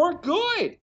Chiefs weren't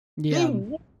good. Yeah.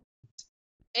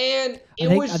 And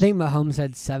I think Mahomes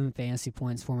had 7 fantasy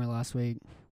points for me last week.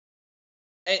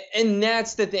 And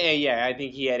that's the thing. Yeah, I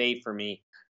think he had 8 for me.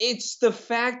 It's the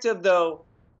fact of, though,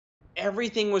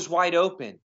 everything was wide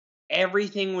open.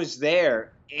 Everything was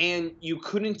there, and you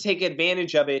couldn't take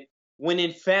advantage of it when,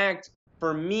 in fact,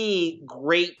 for me,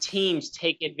 great teams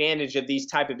take advantage of these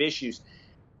type of issues.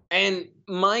 And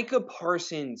Micah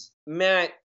Parsons,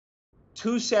 Matt,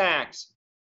 2 sacks,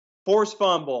 forced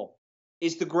fumble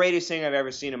is the greatest thing I've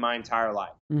ever seen in my entire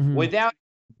life. Without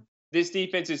this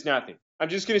defense is nothing. I'm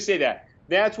just going to say that.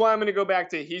 That's why I'm going to go back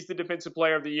to he's the defensive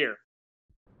player of the year.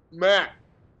 Matt,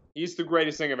 he's the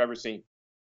greatest thing I've ever seen.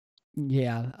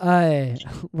 Yeah, I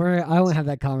won't have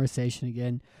that conversation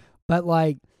again. But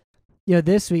like,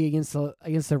 this week against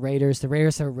the Raiders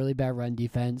have a really bad run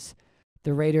defense.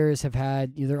 The Raiders have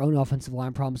had their own offensive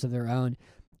line problems of their own.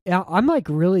 I'm like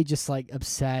really just like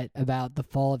upset about the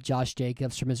fall of Josh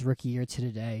Jacobs from his rookie year to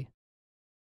today.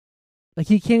 Like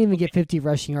he can't even get 50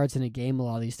 rushing yards in a game a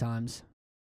lot of these times.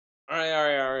 All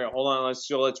right. Hold on.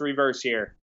 Let's reverse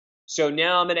here. So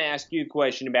now I'm going to ask you a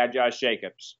question about Josh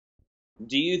Jacobs.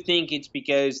 Do you think it's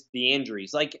because the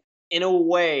injuries? Like, in a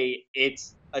way,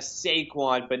 it's a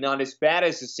Saquon, but not as bad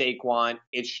as a Saquon.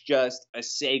 It's just a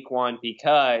Saquon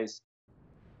because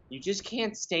you just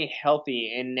can't stay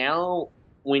healthy. And now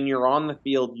when you're on the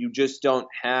field, you just don't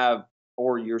have,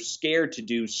 or you're scared to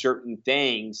do certain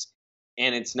things,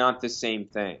 and it's not the same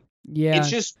thing. Yeah.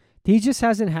 He just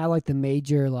hasn't had, like, the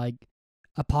major, like,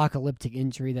 apocalyptic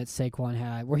injury that Saquon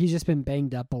had, where he's just been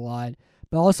banged up a lot.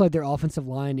 But also, like, their offensive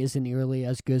line isn't nearly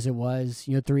as good as it was,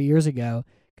 3 years ago,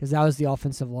 because that was the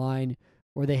offensive line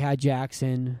where they had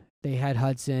Jackson, they had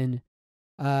Hudson,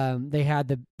 they had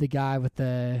the guy with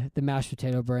the mashed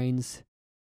potato brains,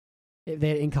 they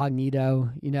had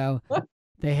Incognito,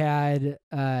 they had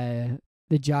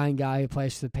the giant guy who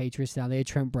plays for the Patriots now. They had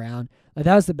Trent Brown. Like,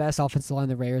 that was the best offensive line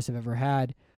the Raiders have ever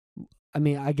had. I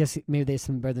mean, I guess maybe they had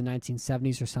something better than the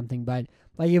 1970s or something, but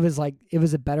it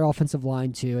was a better offensive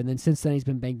line too. And then since then he's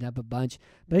been banged up a bunch.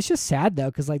 But it's just sad though,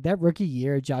 because like that rookie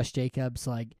year, Josh Jacobs,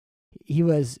 like he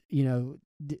was, he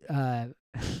was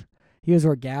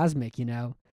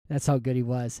orgasmic. That's how good he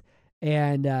was.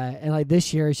 And like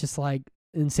this year, it's just like,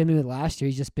 and same thing with last year.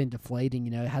 He's just been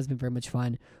deflating. It hasn't been very much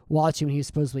fun watching him. He was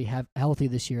supposedly healthy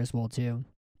this year as well too.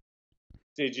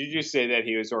 Did you just say that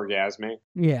he was orgasmic?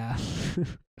 Yeah.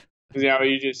 Is that what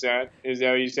you just said? Is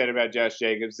that what you said about Josh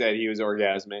Jacobs, that he was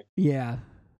orgasmic? Yeah.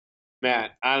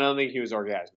 Matt, I don't think he was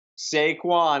orgasmic.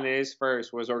 Saquon in his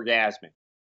first was orgasmic.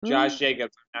 Josh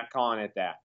Jacobs, I'm not calling it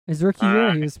that. His rookie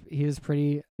year, he was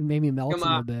pretty. It made me melt a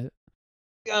little bit.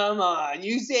 Come on,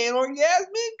 you saying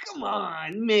orgasmic? Come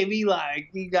on, maybe like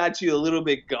he got you a little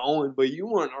bit going, but you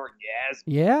weren't orgasmic.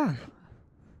 Yeah.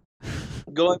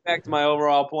 Going back to my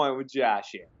overall point with Josh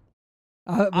here.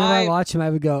 When I watch him, I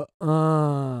would go,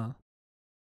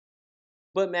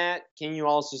 But Matt, can you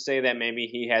also say that maybe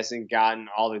he hasn't gotten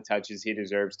all the touches he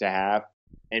deserves to have,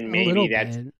 and maybe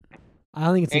that's? I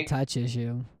don't think it's a touch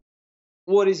issue.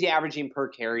 What is he averaging per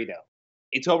carry though?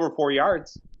 It's over 4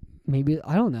 yards. Maybe,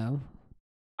 I don't know.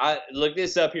 Look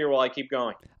this up here while I keep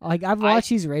going. Like I've watched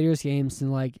these Raiders games,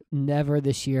 and like never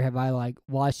this year have I like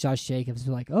watched Josh Jacobs and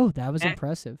been like, oh, that was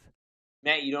impressive.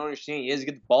 Matt, you don't understand. He doesn't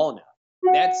get the ball enough.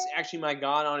 That's actually my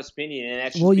God honest opinion, and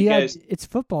that's just because it's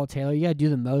football, Taylor. You got to do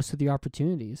the most with your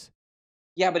opportunities.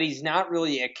 Yeah, but he's not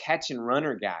really a catch and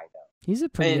runner guy though. He's a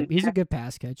good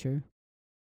pass catcher.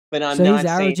 But he's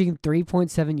averaging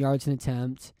 3.7 yards an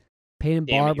attempt. Peyton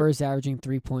Barber's averaging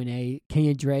 3.8.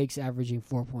 Kenyon Drake's averaging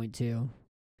 4.2.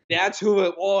 That's who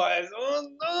it was. Oh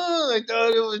no, I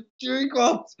thought it was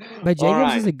Jacobs. But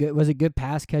Jacobs was a good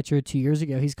pass catcher 2 years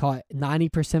ago. He's caught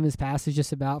 90% of his passes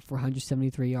just about for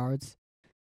 173 yards.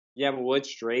 Yeah, but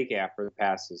what's Drake at for the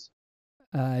passes?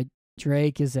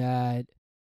 Drake is at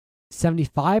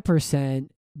 75%,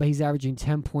 but he's averaging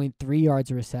 10.3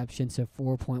 yards a reception, so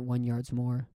 4.1 yards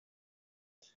more.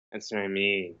 That's what I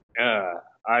mean.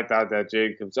 I thought that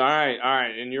Jacobs. All right.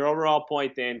 And your overall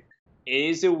point then, it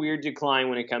is a weird decline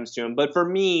when it comes to him. But for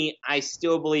me, I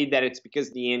still believe that it's because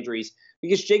of the injuries.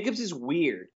 Because Jacobs is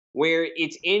weird, where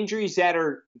it's injuries that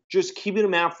are just keeping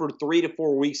him out for 3 to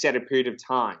 4 weeks at a period of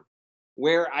time.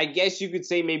 Where I guess you could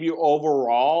say maybe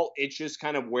overall, it's just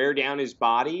kind of wear down his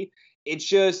body. It's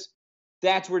just,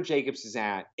 that's where Jacobs is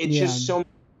at. It's just so much,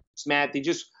 Matt. They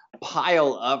just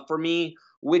pile up for me,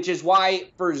 which is why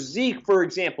for Zeke, for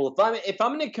example, if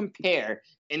I'm going to compare,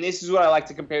 and this is what I like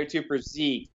to compare to for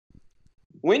Zeke,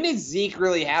 when did Zeke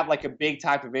really have like a big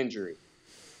type of injury?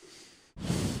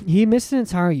 He missed an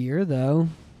entire year, though.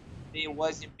 It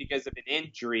wasn't because of an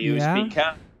injury. It was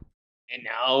because... And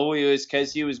no, it was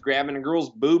because he was grabbing a girl's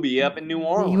boobie up in New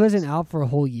Orleans. He wasn't out for a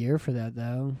whole year for that,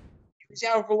 though. He was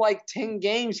out for like 10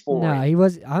 games for it. No, he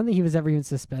was. I don't think he was ever even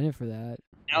suspended for that.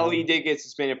 No, he did get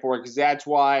suspended for it because that's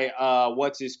why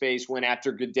what's-his-face went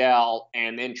after Goodell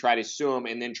and then tried to sue him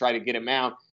and then try to get him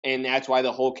out. And that's why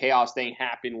the whole chaos thing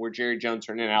happened where Jerry Jones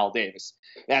turned in Al Davis.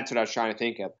 That's what I was trying to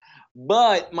think of.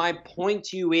 But my point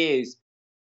to you is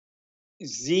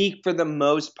Zeke, for the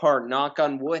most part, knock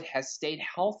on wood, has stayed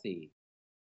healthy.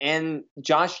 And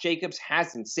Josh Jacobs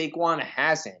hasn't. Saquon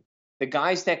hasn't. The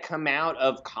guys that come out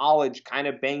of college kind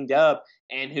of banged up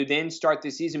and who then start the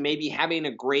season maybe having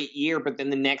a great year, but then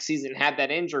the next season have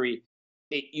that injury,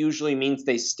 it usually means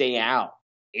they stay out.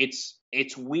 It's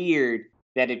weird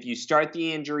that if you start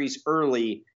the injuries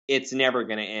early, it's never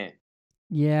going to end.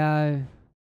 Yeah.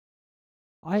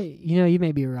 You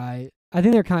may be right. I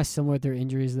think they're kind of similar with their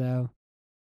injuries, though.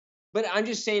 But I'm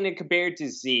just saying to compare it to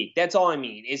Zeke. That's all I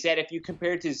mean, is that if you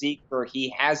compare it to Zeke where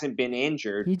he hasn't been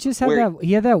injured. He just had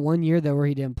he had that 1 year, though, where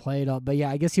he didn't play at all. But, yeah,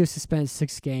 I guess he was suspended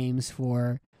 6 games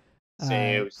for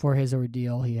his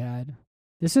ordeal he had.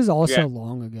 This is also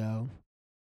long ago.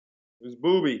 It was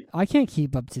booby. I can't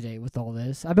keep up to date with all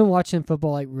this. I've been watching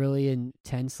football, like, really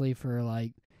intensely for,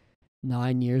 like,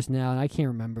 9 years now, and I can't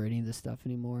remember any of this stuff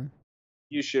anymore.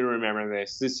 You should remember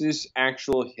this. This is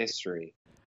actual history.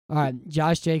 All right,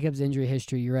 Josh Jacobs' injury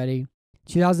history. You ready?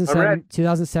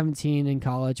 2017 in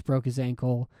college, broke his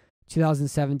ankle.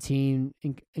 2017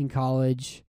 in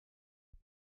college,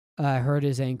 hurt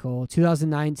his ankle.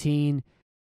 2019,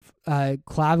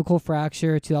 clavicle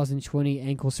fracture. 2020,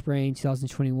 ankle sprain.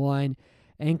 2021,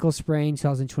 ankle sprain.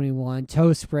 2021,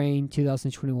 toe sprain.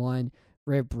 2021,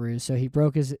 rib bruise. So he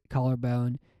broke his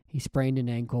collarbone. He sprained an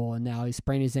ankle, and now he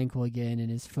sprained his ankle again, and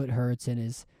his foot hurts and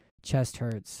his chest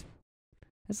hurts.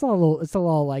 It's a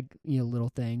lot like,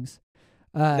 little things.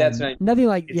 That's right. Nothing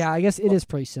like, I guess it is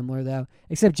pretty similar, though.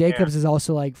 Except Jacobs is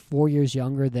also like 4 years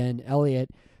younger than Elliott.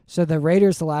 So the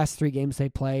Raiders, the last 3 games they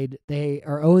played, they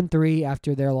are 0-3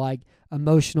 after their like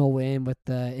emotional win with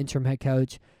the interim head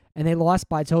coach. And they lost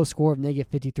by a total score of negative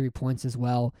 53 points as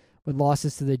well, with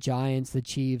losses to the Giants, the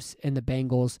Chiefs, and the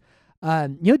Bengals.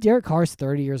 Derek Carr's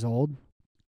 30 years old.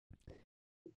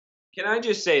 Can I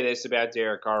just say this about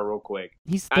Derek Carr real quick?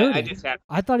 He's 30.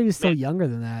 I thought he was still Matt, younger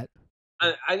than that.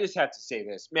 I just have to say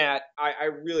this, Matt. I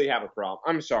really have a problem.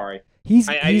 I'm sorry. He's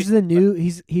gonna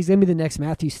be the next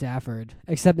Matthew Stafford,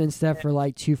 except instead for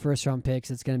like 2 first-round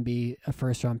picks, it's gonna be a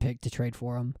first-round pick to trade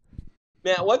for him.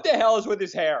 Matt, what the hell is with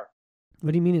his hair?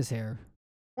 What do you mean his hair?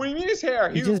 What do you mean his hair?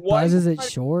 He just buzzes it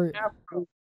short.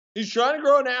 He's trying to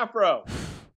grow an afro.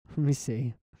 Let me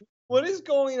see. What is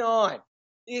going on?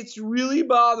 It's really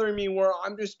bothering me where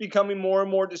I'm just becoming more and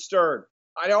more disturbed.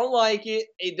 I don't like it.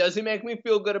 It doesn't make me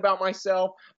feel good about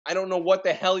myself. I don't know what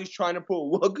the hell he's trying to pull.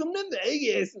 Welcome to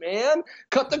Vegas, man.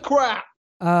 Cut the crap.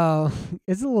 Oh,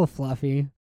 it's a little fluffy.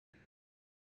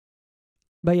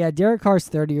 But yeah, Derek Carr's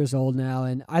 30 years old now,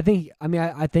 and I think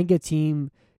a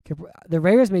team, the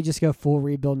Raiders may just go full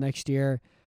rebuild next year,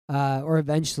 or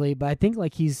eventually. But I think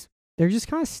they're just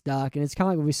kind of stuck, and it's kind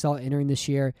of like what we saw entering this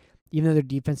year. Even though their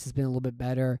defense has been a little bit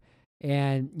better,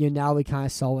 and now we kind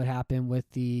of saw what happened with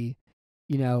the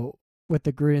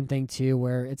Gruden thing too,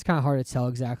 where it's kind of hard to tell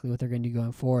exactly what they're going to do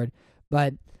going forward.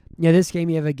 But this game,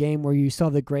 you have a game where you still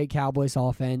have the great Cowboys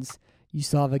offense, you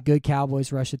still have a good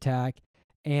Cowboys rush attack,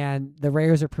 and the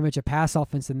Raiders are pretty much a pass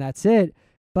offense, and that's it.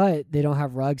 But they don't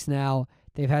have Ruggs now.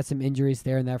 They've had some injuries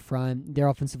there in that front. Their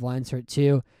offensive line's hurt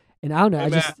too, and I don't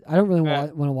know. I don't really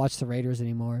want to watch the Raiders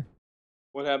anymore.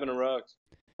 What happened to Ruggs?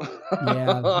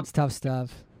 Yeah, it's tough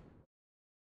stuff.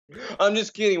 I'm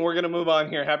just kidding. We're going to move on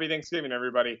here. Happy Thanksgiving,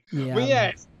 everybody. Yeah. But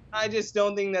yes, I just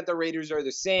don't think that the Raiders are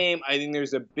the same. I think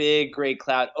there's a big, great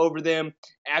cloud over them.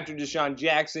 After Deshaun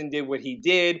Jackson did what he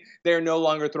did, they're no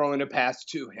longer throwing a pass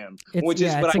to him.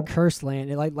 It's a cursed land.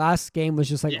 Last game was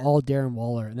just all Darren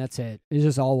Waller, and that's it. It's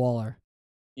just all Waller.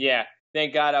 Yeah.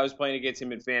 Thank God I was playing against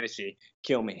him in fantasy.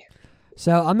 Kill me.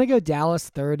 So I'm going to go Dallas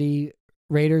 30,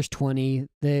 Raiders 20.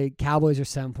 The Cowboys are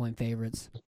 7-point favorites.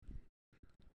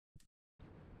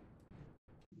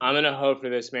 I'm going to hope for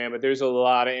this, man, but there's a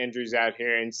lot of injuries out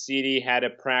here. And CD had a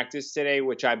practice today,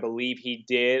 which I believe he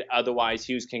did. Otherwise,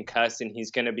 he was concussed, and he's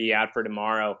going to be out for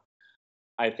tomorrow.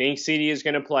 I think CD is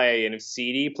going to play. And if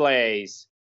CD plays,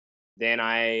 then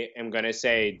I am going to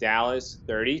say Dallas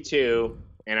 32,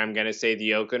 and I'm going to say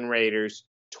the Oakland Raiders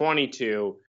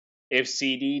 22. If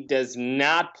CD does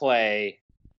not play,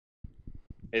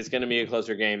 it's going to be a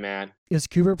closer game, man. Is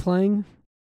Cooper playing?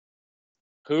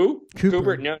 Who?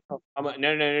 Cooper? No.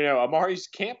 Amari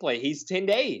can't play. He's 10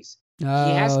 days. Oh,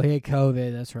 he had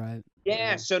COVID. That's right.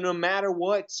 Yeah, so no matter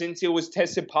what, since it was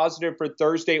tested positive for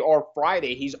Thursday or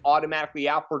Friday, he's automatically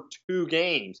out for 2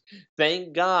 games.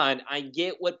 Thank God. I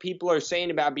get what people are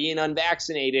saying about being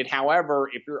unvaccinated. However,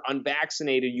 if you're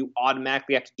unvaccinated, you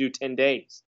automatically have to do 10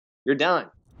 days. You're done.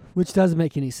 Which doesn't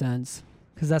make any sense.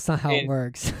 Because that's not how it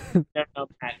works.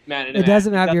 Matt, it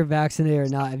doesn't matter if you're vaccinated or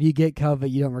not. If you get COVID,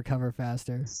 you don't recover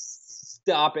faster.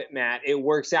 Stop it, Matt. It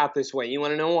works out this way. You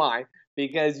want to know why?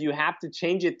 Because you have to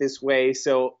change it this way.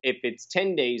 So if it's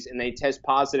 10 days and they test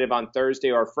positive on Thursday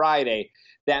or Friday,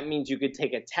 that means you could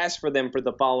take a test for them for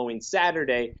the following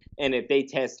Saturday. And if they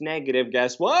test negative,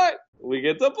 guess what? We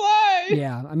get to play.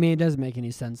 Yeah, it doesn't make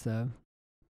any sense, though.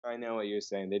 I know what you're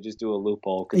saying. They just do a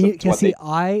loophole.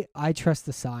 I trust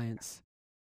the science.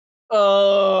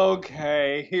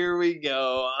 Okay, here we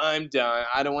go. I'm done.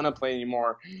 I don't want to play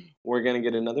anymore. We're going to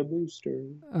get another booster.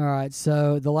 All right,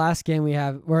 so the last game we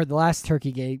have, or the last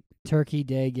Turkey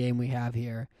Day game we have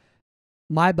here,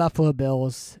 my Buffalo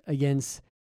Bills against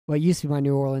what used to be my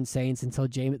New Orleans Saints until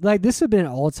Jameis. This would have been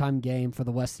an all-time game for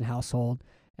the Weston household,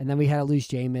 and then we had to lose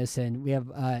Jameis, and we have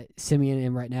Simeon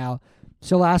in right now.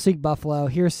 So last week, Buffalo,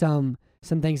 here's some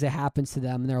things that happened to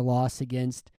them in their loss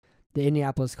against the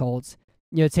Indianapolis Colts.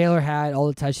 Taylor had all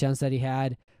the touchdowns that he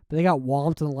had, but they got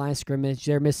whomped on the line of scrimmage.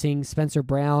 They're missing Spencer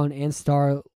Brown and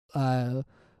Star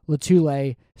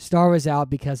Latule. Star was out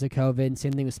because of COVID, and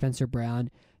same thing with Spencer Brown.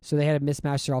 So they had to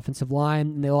mismatch their offensive line,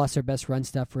 and they lost their best run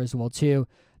stuffer as well, too.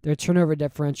 Their turnover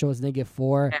differential was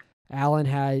 -4. Allen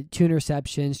had 2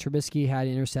 interceptions. Trubisky had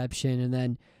an interception, and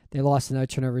then they lost another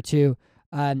turnover, too.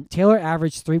 Taylor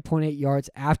averaged 3.8 yards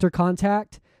after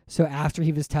contact. So after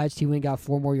he was touched, he went and got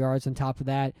 4 more yards on top of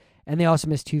that. And they also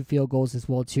missed 2 field goals as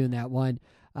well, too, in that one.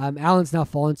 Allen's now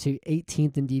fallen to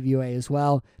 18th in DVOA as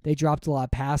well. They dropped a lot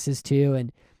of passes, too.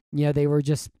 And, they were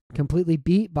just completely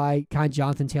beat by kind of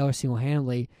Jonathan Taylor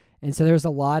single-handedly. And so there's a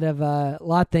lot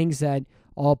of things that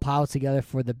all piled together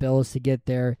for the Bills to get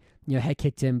their head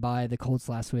kicked in by the Colts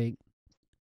last week.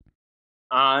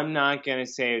 I'm not going to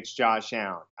say it's Josh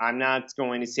Allen. I'm not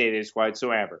going to say this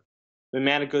whatsoever. But,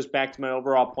 man, it goes back to my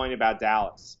overall point about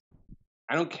Dallas.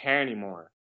 I don't care anymore.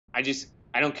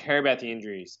 I don't care about the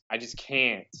injuries. I just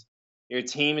can't. Your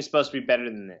team is supposed to be better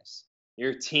than this.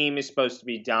 Your team is supposed to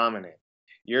be dominant.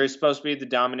 You're supposed to be the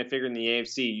dominant figure in the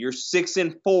AFC. You're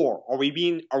 6-4.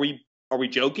 Are we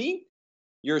joking?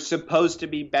 You're supposed to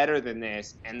be better than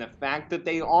this, and the fact that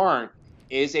they aren't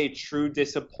is a true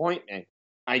disappointment.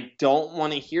 I don't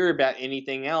want to hear about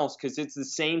anything else because it's the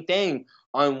same thing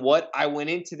on what I went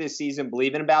into this season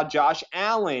believing about Josh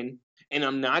Allen, and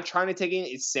I'm not trying to take it.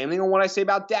 It's the same thing on what I say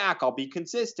about Dak. I'll be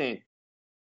consistent.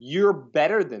 You're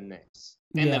better than this.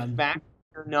 And the fact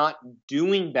that you're not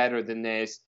doing better than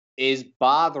this is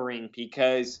bothering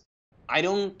because I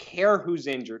don't care who's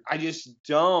injured. I just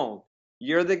don't.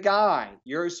 You're the guy.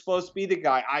 You're supposed to be the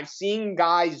guy. I've seen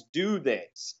guys do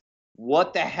this.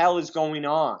 What the hell is going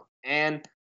on? And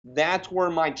that's where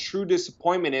my true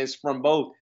disappointment is from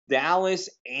both Dallas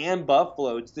and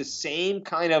Buffalo. It's the same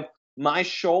kind of my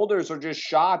shoulders are just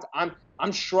shot.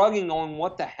 I'm shrugging on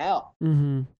what the hell.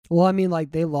 Mm-hmm. Well, I mean,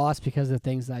 like they lost because of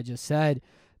things I just said,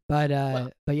 but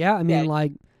yeah, I mean,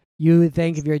 like you would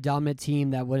think if you're a dominant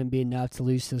team that wouldn't be enough to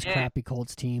lose to this crappy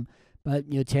Colts team, but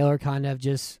Taylor kind of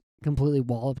just completely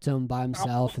walloped him by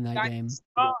himself in that game.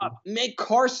 Stop. Make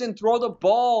Carson throw the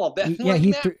ball.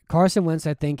 Carson Wentz,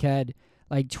 I think, had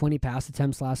like 20 pass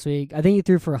attempts last week. I think he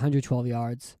threw for 112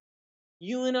 yards.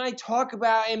 You and I talk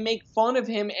about and make fun of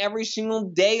him every single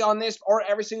day on this or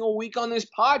every single week on this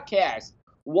podcast.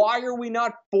 Why are we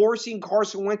not forcing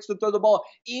Carson Wentz to throw the ball?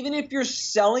 Even if you're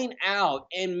selling out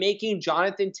and making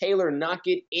Jonathan Taylor not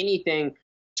get anything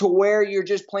to where you're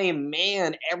just playing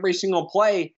man every single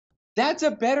play, that's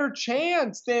a better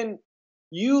chance than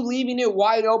you leaving it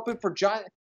wide open for John.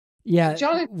 Yeah,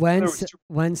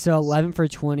 Wentz 11 for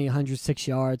 20, 106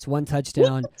 yards, one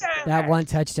touchdown. That one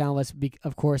touchdown was,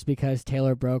 of course, because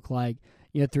Taylor broke 3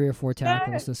 or 4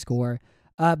 tackles to score.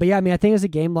 But yeah, I mean, I think it was a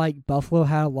game like Buffalo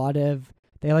had a lot of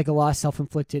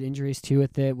self-inflicted injuries too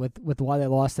with why they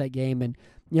lost that game, and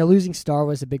losing Starr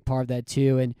was a big part of that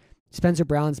too. And Spencer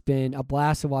Brown's been a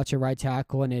blast to watch at right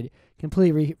tackle, and it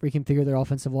completely reconfigured their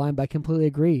offensive line. But I completely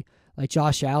agree. Like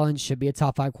Josh Allen should be a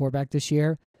top 5 quarterback this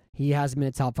year. He hasn't been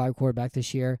a top 5 quarterback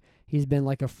this year. He's been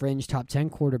like a fringe top 10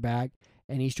 quarterback,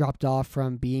 and he's dropped off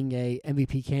from being a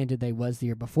MVP candidate that he was the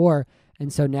year before.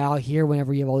 And so now here,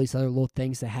 whenever you have all these other little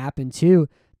things that happen too,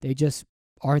 they just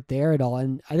aren't there at all.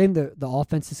 And I think the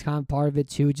offense is kind of part of it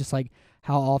too, just like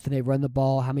how often they run the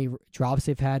ball, how many drops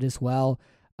they've had as well.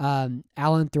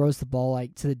 Allen throws the ball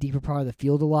like to the deeper part of the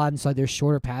field a lot, and so their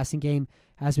shorter passing game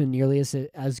hasn't been nearly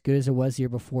as good as it was the year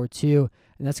before too,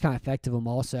 and that's kind of affected them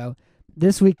also.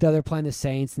 This week, though, they're playing the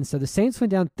Saints, and so the Saints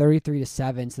went down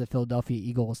 33-7 to the Philadelphia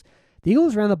Eagles. The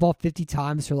Eagles ran the ball 50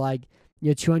 times for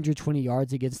 220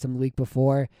 yards against them the week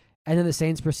before, and then the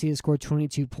Saints proceeded to score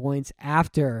 22 points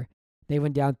after they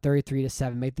went down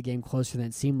 33-7, make the game closer than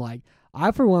it seemed like.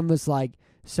 I, for one, was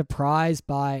surprised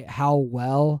by how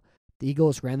well the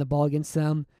Eagles ran the ball against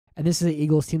them, and this is an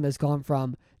Eagles team that's gone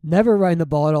from never running the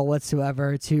ball at all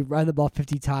whatsoever to run the ball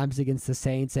 50 times against the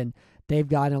Saints, and they've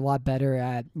gotten a lot better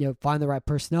at finding the right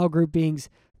personnel groupings,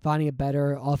 finding a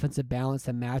better offensive balance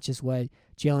that matches what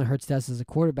Jalen Hurts does as a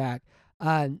quarterback.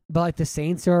 But the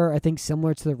Saints are, I think,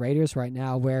 similar to the Raiders right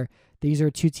now, where these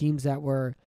are two teams that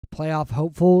were playoff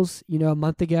hopefuls, a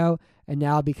month ago, and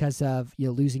now because of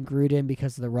losing Gruden,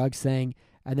 because of the Ruggs thing,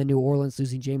 and then New Orleans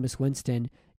losing Jameis Winston,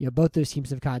 both those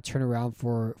teams have kind of turned around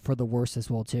for the worse as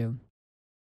well too.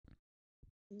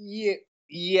 Yeah.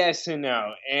 Yes and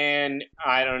no. And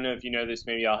I don't know if you know this.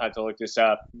 Maybe I'll have to look this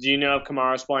up. Do you know if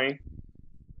Kamara's playing?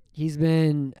 He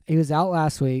was out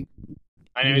last week.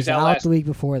 I know he was out the week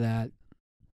before that.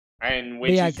 And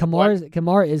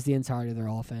Kamara is the entirety of their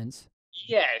offense.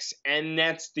 Yes, and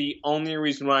that's the only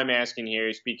reason why I'm asking here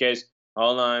is because,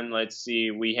 hold on, let's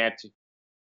see, we have to.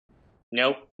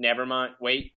 Nope, never mind.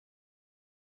 Wait.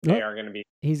 Nope. They are going to be.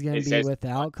 He's going to be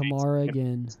without Kamara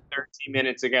again. 13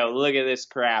 minutes ago. Look at this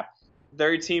crap.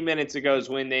 13 minutes ago is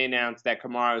when they announced that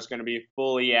Kamara was going to be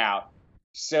fully out.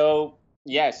 So,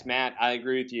 yes, Matt, I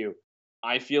agree with you.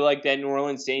 I feel like that New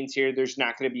Orleans Saints here, there's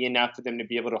not going to be enough for them to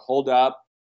be able to hold up.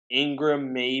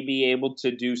 Ingram may be able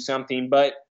to do something.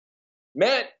 But,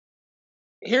 Matt,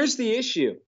 here's the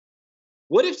issue.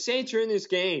 What if Saints are in this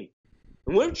game?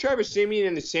 And what if Trevor Siemian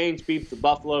and the Saints beat the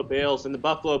Buffalo Bills and the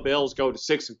Buffalo Bills go to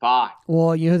 6-5?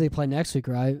 Well, you know who they play next week,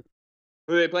 right?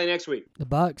 Who do they play next week? The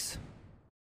Bucs.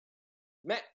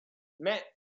 Matt,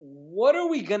 what are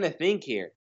we going to think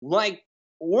here?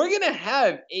 We're going to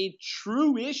have a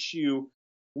true issue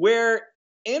where,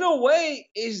 in a way,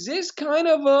 is this kind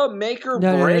of a make or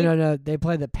break? No. They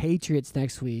play the Patriots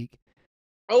next week.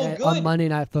 Oh, good. On Monday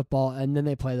Night Football, and then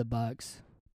they play the Bucs.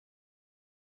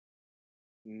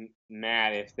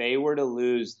 Matt, if they were to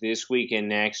lose this week and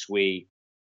next week,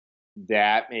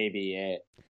 that may be it.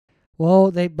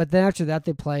 Well, but then after that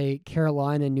they play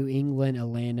Carolina, New England,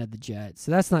 Atlanta, the Jets.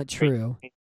 So that's not true.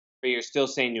 But you're still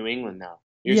saying New England, though.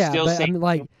 You're Yeah, still but I saying mean,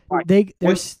 like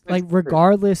What's like true?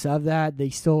 regardless of that, they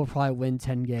still will probably win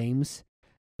 10 games.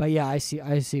 But yeah, I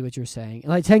see what you're saying. And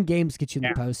like 10 games get you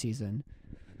in the postseason.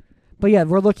 But yeah,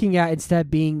 we're looking at instead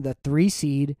being the 3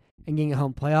 seed and getting a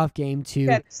home playoff game to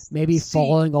That's maybe seed.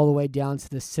 falling all the way down to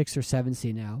the 6 or 7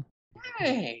 seed now.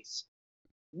 Guys,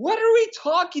 what are we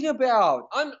talking about?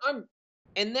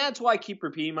 And that's why I keep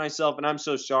repeating myself, and I'm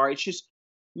so sorry. It's just,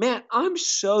 man, I'm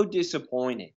so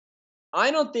disappointed.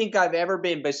 I don't think I've ever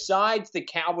been, besides the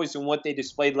Cowboys and what they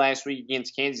displayed last week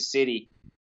against Kansas City,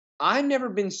 I've never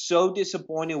been so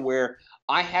disappointed where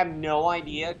I have no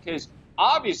idea, because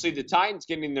obviously the Titans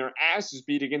getting their asses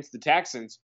beat against the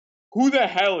Texans. Who the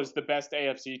hell is the best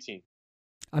AFC team?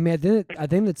 I mean, I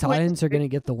think the Titans are going to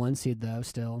get the 1 seed though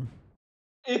still.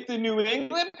 If the New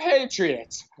England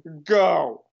Patriots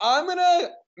go, I'm gonna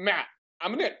cry.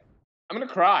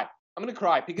 I'm gonna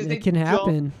cry because It can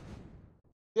happen.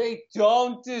 They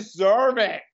don't deserve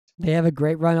it. They have a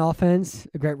great run offense,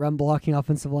 a great run blocking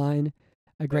offensive line,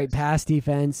 a great pass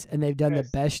defense, and they've done the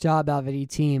best job out of any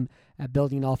team at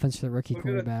building an offense for the rookie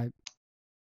quarterback.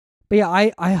 But yeah,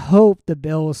 I hope the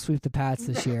Bills sweep the Pats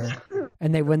this year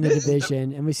and they win the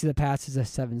division and we see the Pats as a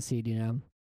 7 seed, you know.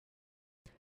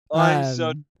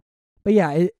 But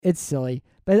yeah, it's silly.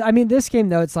 But I mean, this game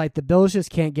though, it's like the Bills just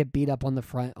can't get beat up on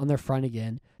their front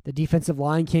again. The defensive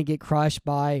line can't get crushed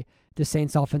by the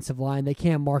Saints' offensive line. They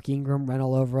can't Mark Ingram run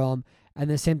all over them. And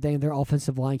the same thing, their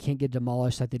offensive line can't get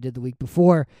demolished like they did the week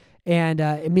before. And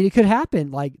I mean, it could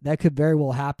happen. Like that could very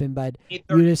well happen. But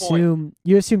you'd assume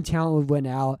talent would win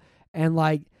out. And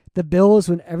like the Bills,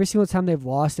 when every single time they've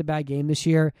lost a bad game this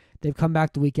year, they've come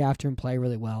back the week after and play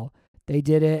really well. They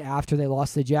did it after they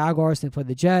lost the Jaguars and they played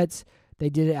the Jets. They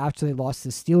did it after they lost the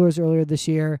Steelers earlier this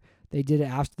year. They did it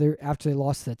after they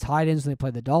lost to the Titans when they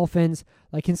played the Dolphins.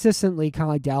 Like consistently, kind of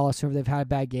like Dallas, whenever they've had a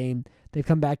bad game, they've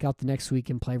come back out the next week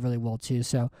and play really well too.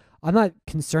 So I'm not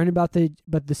concerned about the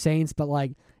Saints, but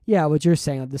like, yeah, what you're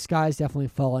saying, the sky's definitely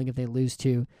falling if they lose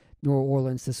to New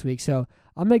Orleans this week. So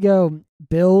I'm gonna go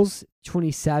Bills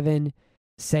 27,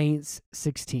 Saints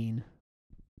 16.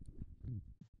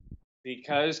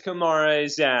 Because Kamara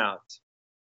is out,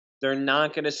 they're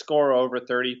not going to score over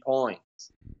 30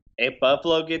 points. If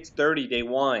Buffalo gets 30, they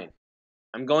won.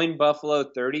 I'm going Buffalo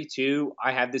 32.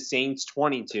 I have the Saints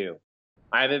 22.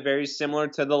 I have it very similar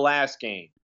to the last game.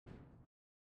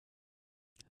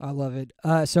 I love it.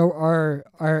 So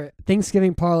our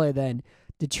Thanksgiving parlay then,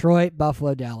 Detroit,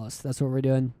 Buffalo, Dallas. That's what we're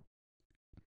doing.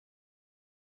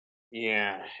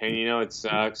 Yeah, and you know what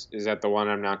sucks is that the one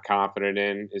I'm not confident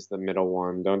in is the middle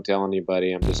one. Don't tell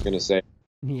anybody. I'm just going to say.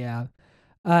 Yeah.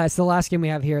 It's the last game we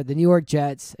have here. The New York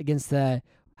Jets against how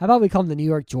about we call them the New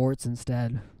York Jorts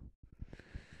instead?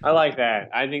 I like that.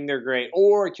 I think they're great.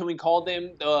 Or can we call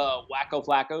them the Wacko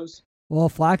Flaccos? Well,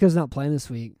 Flacco's not playing this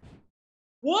week.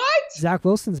 What? Zach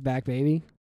Wilson's back, baby.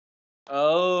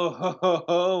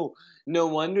 Oh, no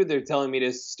wonder they're telling me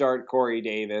to start Corey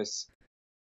Davis.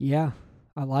 Yeah,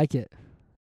 I like it.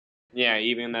 Yeah,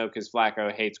 even though because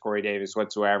Flacco hates Corey Davis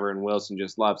whatsoever and Wilson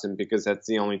just loves him because that's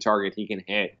the only target he can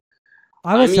hit.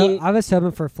 I was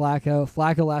hoping for Flacco.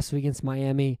 Flacco last week against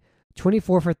Miami,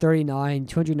 24 for 39,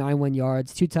 291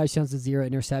 yards, 2 touchdowns and 0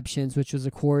 interceptions, which was,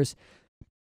 of course,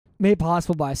 made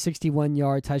possible by a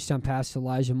 61-yard touchdown pass to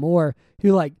Elijah Moore,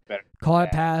 who caught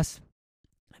a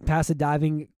pass a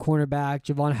diving cornerback.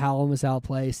 Javon Howland was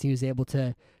outplaced. He was able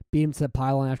to beat him to the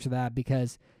pylon after that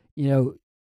because, you know,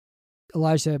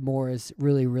 Elijah Moore is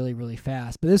really, really, really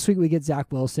fast. But this week we get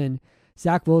Zach Wilson.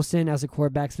 Zach Wilson, as a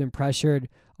quarterback, has been pressured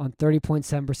on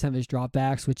 30.7% of his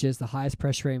dropbacks, which is the highest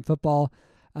pressure rate in football.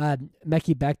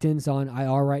 Mekhi Becton's on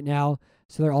IR right now,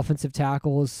 so their offensive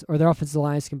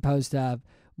line is composed of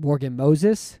Morgan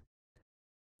Moses,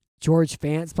 George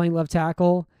Fant's playing left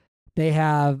tackle. They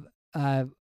have Dr.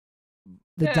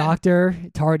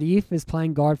 Tardif is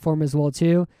playing guard for him as well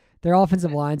too. Their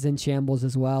offensive line's in shambles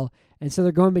as well, and so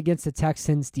they're going against the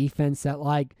Texans defense that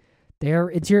their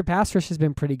interior pass rush has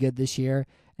been pretty good this year.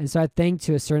 And so I think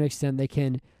to a certain extent they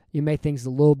can make things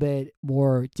a little bit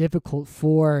more difficult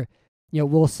for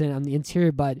Wilson on the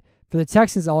interior. But for the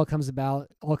Texans, all comes down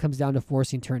to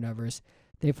forcing turnovers.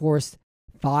 They forced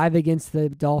 5 against the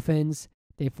Dolphins.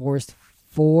 They forced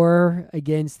 5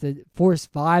 against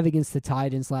the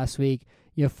Titans last week.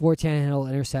 4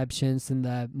 Tannehill interceptions and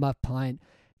the muff punt.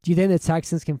 Do you think the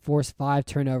Texans can force 5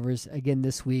 turnovers again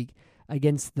this week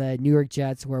against the New York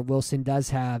Jets, where Wilson does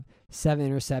have 9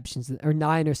 interceptions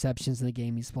in the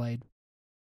game he's played.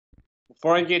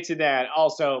 Before I get to that,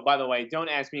 also, by the way, don't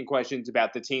ask me questions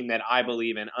about the team that I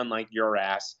believe in, unlike your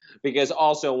ass. Because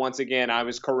also, once again, I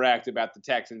was correct about the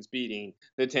Texans beating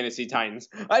the Tennessee Titans.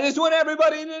 I just want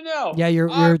everybody to know. Yeah, you're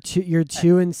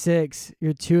 2-6.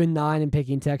 You're 2-9 in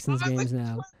picking Texans games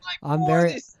now. I'm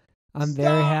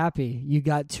very happy. You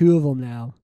got 2 of them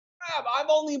now. I've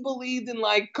only believed in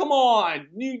come on,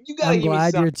 you gotta give me I'm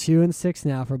glad something. you're 2-6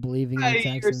 now for believing in the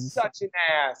You're Texans. such an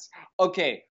ass.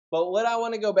 Okay. But what I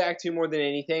want to go back to more than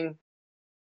anything,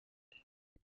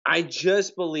 I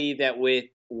just believe that with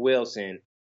Wilson.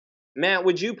 Matt,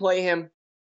 would you play him?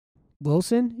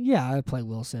 Wilson? Yeah, I would play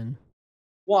Wilson.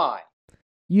 Why?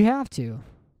 You have to.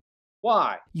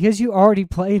 Why? Because you already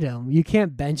played him. You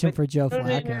can't bench him for Joe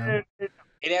Flacco.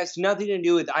 It has nothing to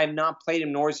do with I have not played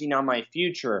him, nor is he not my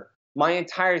future. My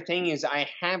entire thing is I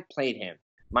have played him.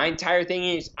 My entire thing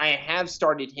is I have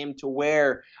started him to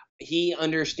where he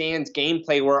understands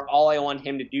gameplay, where all I want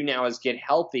him to do now is get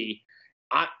healthy.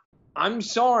 I'm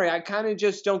sorry, I kind of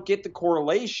just don't get the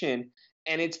correlation,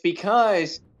 and it's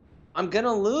because I'm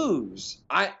gonna lose.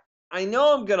 I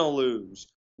know I'm gonna lose.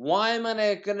 Why am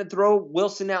I gonna throw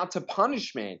Wilson out to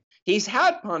punishment? He's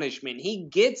had punishment. He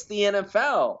gets the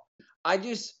NFL. I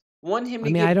just want him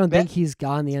to get I don't better. think he's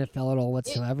gone the NFL at all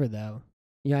whatsoever, though.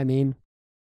 You know what I mean?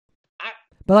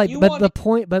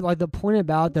 The point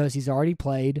about those, he's already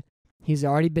played. He's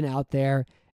already been out there.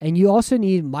 And you also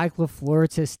need Mike LaFleur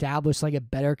to establish a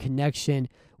better connection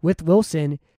with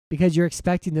Wilson, because you're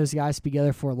expecting those guys to be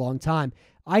together for a long time.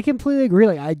 I completely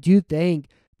agree. I do think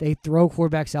they throw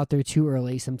quarterbacks out there too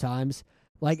early sometimes.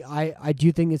 I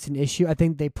do think it's an issue. I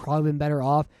think they've probably been better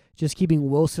off just keeping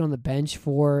Wilson on the bench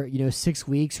for 6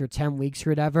 weeks or 10 weeks or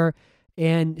whatever,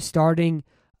 and starting,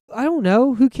 I don't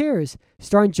know, who cares?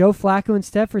 Starting Joe Flacco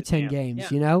instead for 10 games,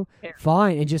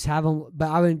 fine, and just have him. But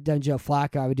I wouldn't have done Joe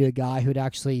Flacco. I would do a guy who would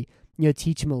actually,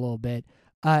 teach him a little bit.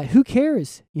 Who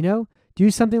cares? Do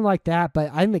something like that.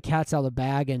 But I think the cat's out of the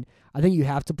bag, and I think you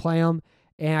have to play him.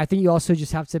 And I think you also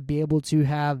just have to be able to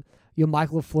have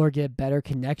Michael LaFleur get a better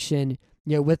connection,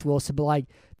 with Wilson. But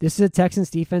this is a Texans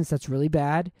defense that's really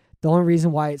bad. The only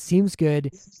reason why it seems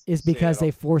good is because they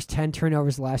forced 10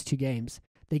 turnovers the last 2 games.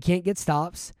 They can't get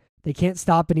stops. They can't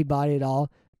stop anybody at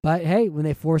all. But hey, when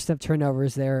they force up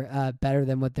turnovers, they're better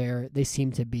than what they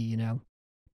seem to be.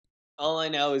 All I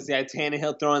know is that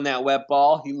Tannehill throwing that wet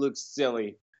ball, he looks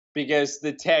silly because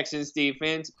the Texans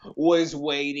defense was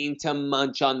waiting to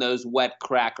munch on those wet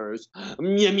crackers.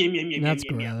 That's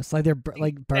gross. They're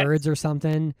like birds or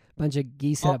something. Bunch of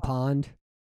geese at a pond.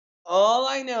 All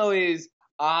I know is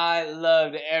I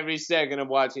loved every second of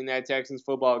watching that Texans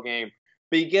football game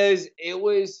because it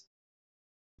was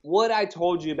what I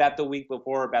told you about the week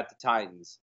before about the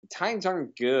Titans. The Titans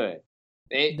aren't good.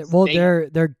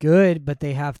 They're good, but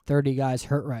they have 30 guys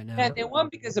hurt right now. Yeah, they won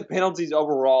because of penalties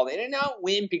overall. They did not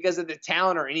win because of the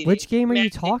talent or anything. Which game are you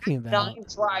talking about? 9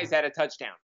 tries at a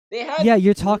touchdown.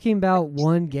 You're talking about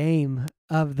one game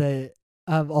of the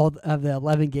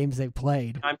 11 games they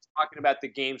played. I'm talking about the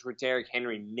games where Derrick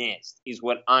Henry missed. Is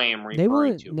what I am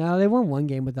referring to. No, they won one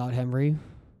game without Henry.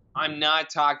 I'm not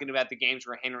talking about the games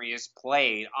where Henry has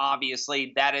played.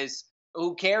 Obviously, that is.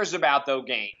 Who cares about those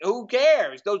games? Who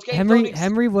cares? Those games.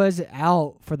 Henry was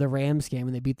out for the Rams game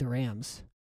when they beat the Rams.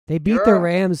 They beat the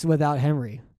Rams without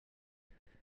Henry.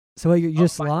 So you're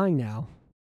just lying now.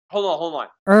 Hold on.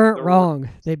 Wrong.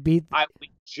 They beat.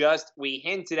 We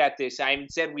hinted at this. I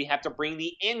said we have to bring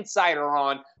the insider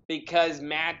on because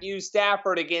Matthew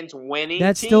Stafford against winning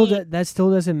that still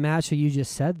doesn't match what you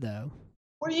just said though.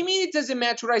 What do you mean it doesn't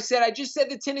match what I said? I just said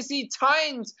the Tennessee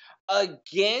Titans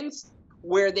against.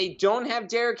 Where they don't have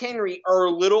Derrick Henry are a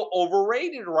little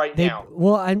overrated now.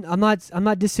 Well, I'm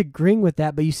not disagreeing with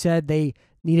that, but you said they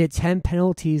needed 10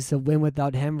 penalties to win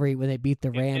without Henry when they beat the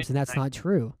Rams, and that's not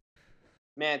true.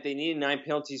 Man, they needed 9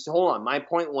 penalties. Hold on. My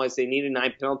point was they needed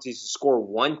 9 penalties to score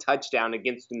 1 touchdown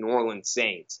against the New Orleans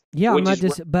Saints. Yeah,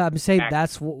 but I'm saying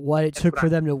that's what it took for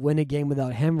them to win a game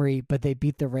without Henry, but they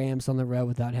beat the Rams on the road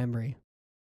without Henry.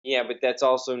 Yeah, but that's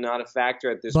also not a factor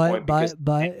at this point. But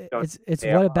it's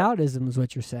whataboutism is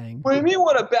what you're saying. What do you mean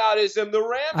whataboutism? The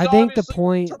Rams I think the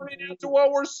point turning into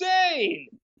what we're saying.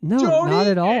 No, not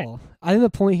at all. I think the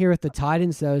point here with the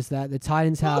Titans though is that the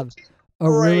Titans have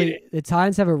a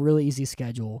really easy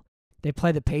schedule. They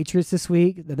play the Patriots this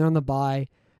week, then they're on the bye,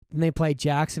 then they play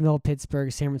Jacksonville,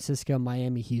 Pittsburgh, San Francisco,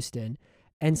 Miami, Houston.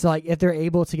 And so if they're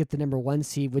able to get the number 1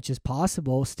 seed, which is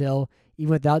possible still,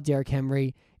 even without Derrick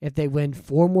Henry, if they win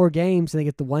 4 more games and they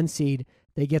get the 1 seed,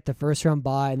 they get the first round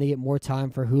bye and they get more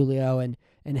time for Julio and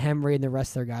and Henry and the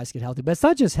rest of their guys get healthy. But it's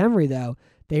not just Henry, though.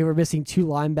 They were missing 2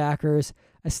 linebackers,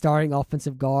 a starting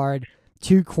offensive guard,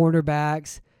 2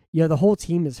 cornerbacks. The whole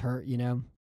team is hurt,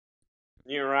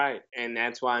 You're right, and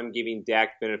that's why I'm giving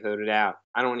Dak the benefit of the doubt.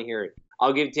 I don't want to hear it.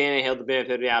 I'll give Tannehill the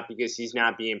benefit of the doubt because he's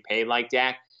not being paid like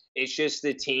Dak. It's just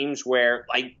the teams where,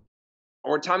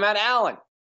 we're talking about Allen.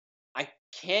 I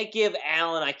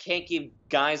can't give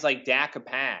guys like Dak a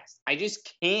pass. I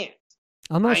just can't.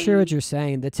 I'm not sure what you're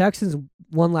saying. The Texans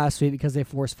won last week because they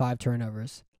forced 5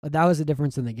 turnovers. That was the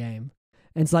difference in the game.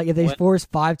 And it's like if they force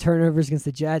 5 turnovers against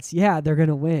the Jets, yeah, they're going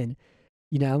to win.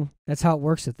 That's how it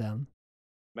works with them.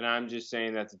 But I'm just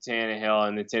saying that the Tannehill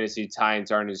and the Tennessee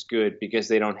Titans aren't as good because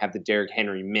they don't have the Derrick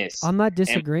Henry miss. I'm not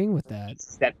disagreeing with that.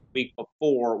 That week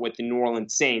before with the New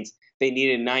Orleans Saints, they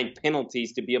needed 9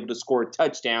 penalties to be able to score a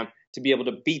touchdown to be able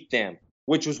to beat them,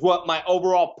 which was what my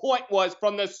overall point was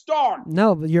from the start.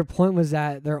 No, but your point was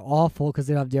that they're awful because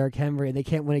they don't have Derrick Henry, and they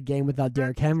can't win a game without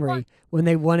Derrick Henry. When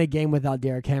they won a game without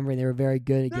Derrick Henry, they were very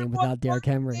good at a game without Derrick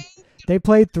Henry. They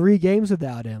played 3 games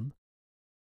without him.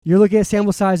 You're looking at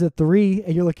sample size of 3,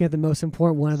 and you're looking at the most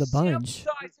important one of the bunch.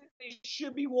 They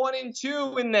should be 1 and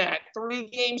 2 in that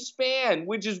 3-game span,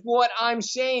 which is what I'm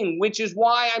saying. Which is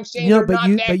why I'm saying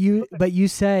but you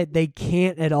said they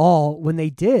can't at all when they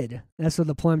did. That's what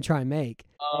the point I'm trying to make.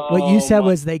 What you said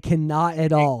was they cannot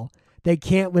at all. They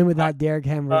can't win without Derrick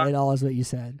Henry at all. Is what you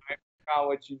said. I forgot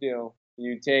what you do.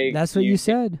 You take. That's what you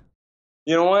said.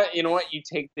 You know what? You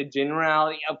take the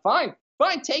generality. Fine.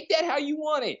 Take that how you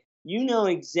want it. You know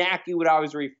exactly what I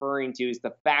was referring to is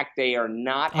the fact they are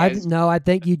not I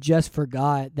think you just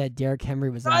forgot that Derrick Henry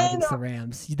was out against the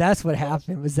Rams. That's what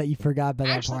happened, was that you forgot about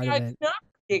that part of it.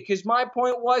 Because my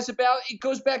point was it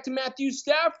goes back to Matthew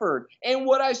Stafford and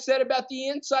what I said about the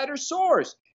insider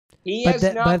source. But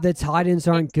if the Titans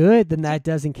aren't good, then that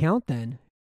doesn't count then.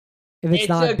 If it's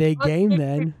not a big game,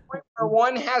 then.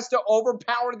 One has to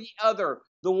overpower the other.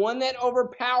 The one that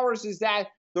overpowers is that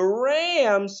the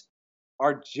Rams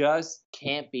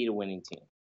can't beat a winning team.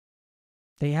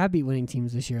 They have beat winning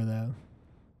teams this year, though.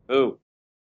 Ooh.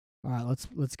 All right,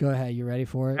 let's go ahead. You ready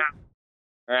for it?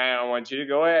 All right, I want you to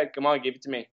go ahead. Come on, give it to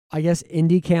me. I guess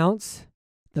Indy counts.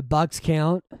 The Bucks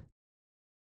count.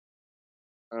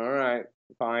 All right,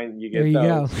 fine. You get there. You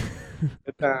those.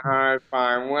 Go. All right,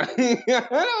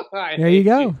 fine. There you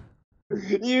go.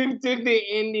 You took the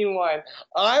Indy one.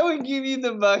 I would give you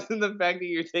the Bucks and the fact that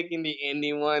you're taking the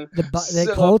Indy one.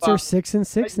 The Colts are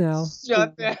 6-6 now.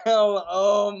 Shut the hell!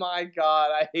 Oh my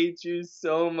God, I hate you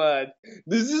so much.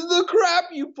 This is the crap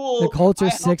you pull. The Colts are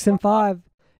 6-5.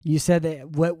 You said that.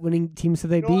 What winning teams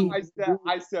have they beat?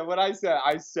 I said what I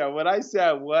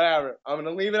said. Whatever. I'm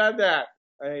gonna leave it at that.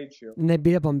 I hate you. And they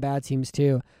beat up on bad teams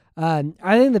too. I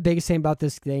think the biggest thing about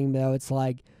this thing, though, it's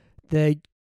like the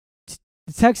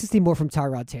Texans need more from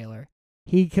Tyrod Taylor.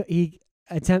 He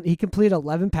completed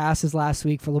 11 passes last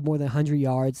week for a little more than 100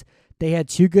 yards. They had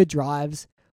 2 good drives.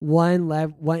 One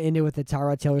ended with a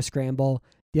Tyrod Taylor scramble.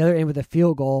 The other ended with a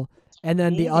field goal. And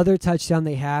then the other touchdown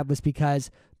they had was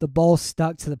because the ball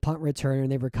stuck to the punt returner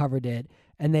and they recovered it.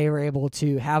 And they were able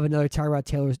to have another Tyrod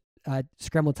Taylor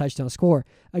scramble touchdown score.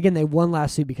 Again, they won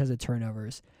last week because of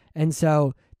turnovers. And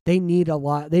so they need a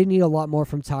lot. They need a lot more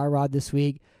from Tyrod this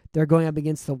week. They're going up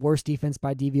against the worst defense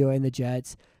by DVOA and the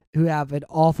Jets, who have an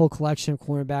awful collection of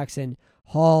cornerbacks in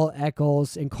Hall,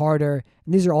 Eccles, and Carter.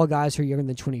 And these are all guys who are younger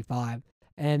than 25.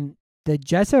 And the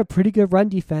Jets have a pretty good run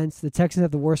defense. The Texans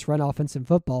have the worst run offense in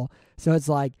football. So it's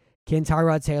like, can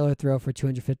Tyrod Taylor throw for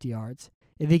 250 yards?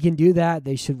 If he can do that,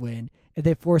 they should win. If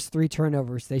they force 3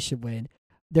 turnovers, they should win.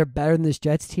 They're better than this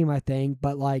Jets team, I think.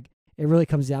 But, it really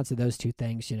comes down to those 2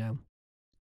 things,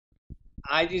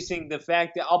 I just think the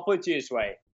fact that I'll put it this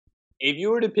way. If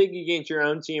you were to pick against your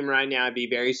own team right now, I'd be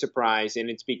very surprised. And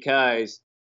it's because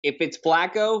if it's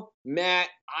Flacco, Matt,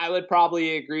 I would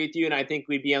probably agree with you, and I think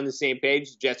we'd be on the same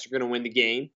page. The Jets are going to win the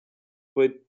game.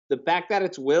 But the fact that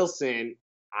it's Wilson,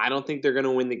 I don't think they're going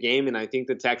to win the game, and I think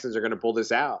the Texans are going to pull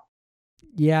this out.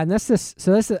 Yeah, and that's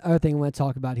the other thing I want to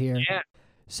talk about here. Yeah.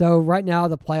 So right now,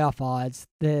 the playoff odds,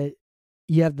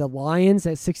 you have the Lions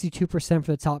at 62%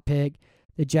 for the top pick,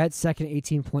 the Jets second at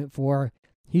 18.4%,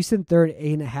 Houston third at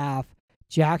 8.5%,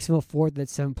 Jacksonville fourth at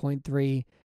 7.3%,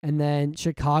 and then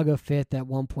Chicago fifth at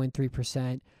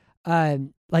 1.3%.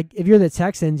 If you're the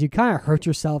Texans, you kind of hurt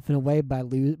yourself in a way by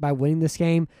winning this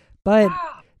game. But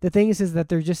the thing is that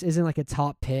there just isn't a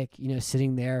top pick,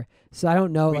 sitting there. So I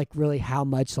don't know really how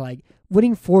much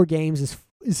winning 4 games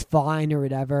is fine or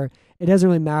whatever. It doesn't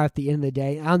really matter at the end of the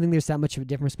day. I don't think there's that much of a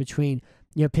difference between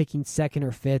picking second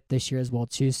or fifth this year as well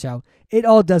too. So it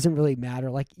all doesn't really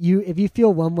matter. If you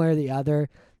feel one way or the other,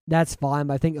 that's fine.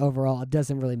 But I think overall, it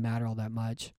doesn't really matter all that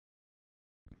much.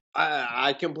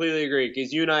 I completely agree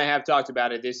because you and I have talked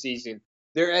about it this season.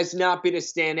 There has not been a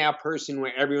standout person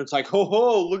where everyone's like, "Ho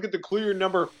ho! Look at the clear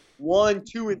number 1,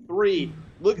 2, and 3.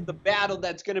 Look at the battle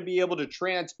that's going to be able to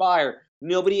transpire."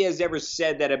 Nobody has ever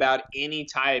said that about any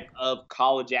type of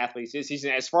college athletes this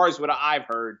season, as far as what I've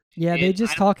heard. Yeah, they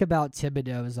just talk about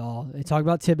Thibodeau is all. They talk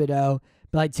about Thibodeau,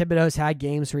 but like Thibodeau's had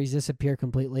games where he's disappeared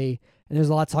completely, and there's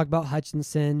a lot of talk about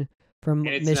Hutchinson from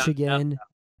Michigan.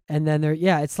 And then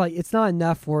it's like it's not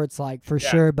enough where it's like for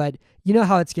sure, but you know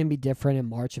how it's gonna be different in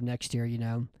March of next year,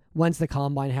 once the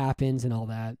combine happens and all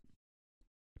that.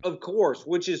 Of course,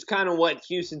 which is kind of what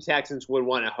Houston Texans would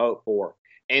want to hope for.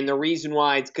 And the reason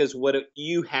why it's because what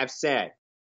you have said,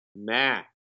 Matt,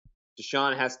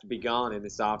 Deshaun has to be gone in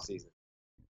this offseason.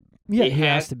 Yeah, he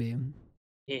has to be.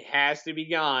 He has to be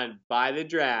gone by the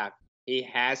draft. He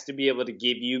has to be able to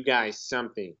give you guys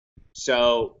something.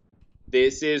 So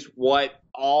this is what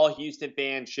all Houston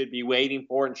fans should be waiting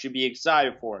for and should be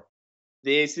excited for.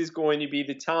 This is going to be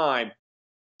the time.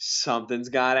 Something's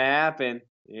got to happen.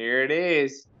 Here it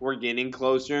is. We're getting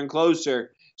closer and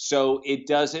closer. So it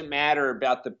doesn't matter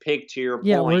about the pick to your point.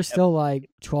 Yeah, we're still like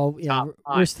 12. Yeah,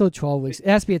 we're still 12 weeks. It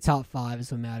has to be a top 5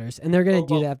 is what matters. And they're going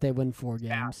to do that if they win 4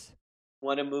 games.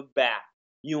 Want to move back.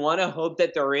 You want to hope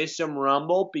that there is some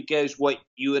rumble because what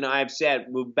you and I have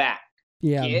said, move back.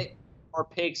 Yeah. Get more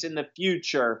picks in the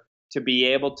future to be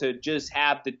able to just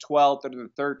have the 12th or the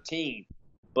 13th.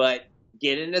 But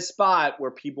get in a spot where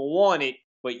people want it,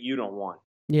 but you don't want it.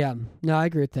 Yeah, no, I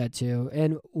agree with that too.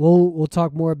 And we'll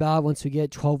talk more about it once we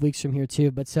get 12 weeks from here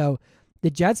too. But so the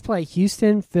Jets play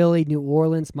Houston, Philly, New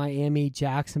Orleans, Miami,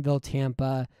 Jacksonville,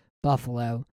 Tampa,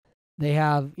 Buffalo. They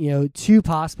have, 2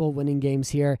 possible winning games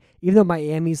here. Even though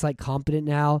Miami's like competent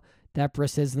now, that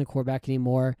Briss isn't the quarterback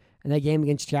anymore. And that game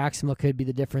against Jacksonville could be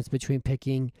the difference between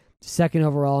picking 2nd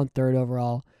overall and 3rd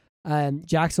overall.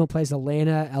 Jacksonville plays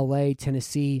Atlanta, LA,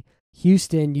 Tennessee,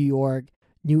 Houston, New York,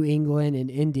 New England, and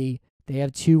Indy. They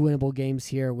have 2 winnable games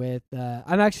here with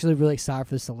I'm actually really excited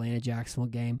for this Atlanta-Jacksonville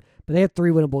game. But they have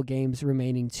 3 winnable games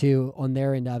remaining too on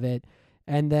their end of it.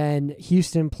 And then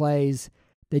Houston plays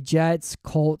the Jets,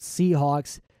 Colts,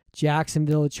 Seahawks,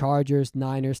 Jacksonville, Chargers,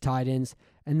 Niners, Titans.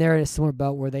 And they're in a similar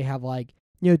boat where they have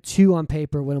 2 on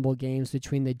paper winnable games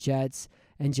between the Jets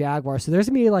and Jaguars. So there's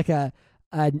going to be like a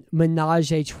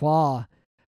menage a trois,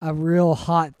 a real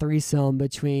hot threesome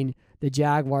between the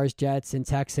Jaguars, Jets, and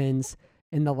Texans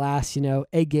in the last, 7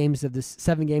 games of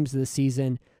the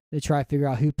season to try to figure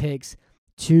out who picks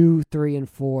 2, 3, and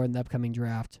 4 in the upcoming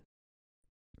draft.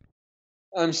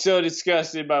 I'm so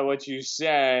disgusted by what you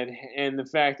said, and the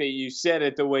fact that you said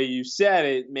it the way you said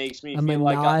it makes me feel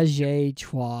like a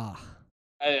trois.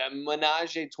 A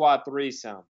menage a trois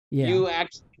threesome. Yeah. You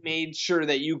actually made sure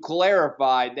that you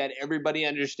clarified that everybody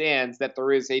understands that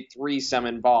there is a threesome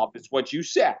involved. It's what you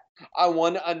said. I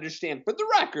want to understand for the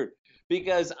record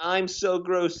because I'm so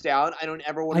grossed out. I don't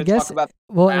ever want to talk about.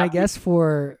 Well, and I guess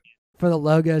for the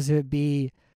logos, it would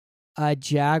be a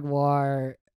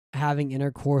jaguar having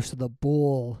intercourse with a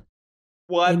bull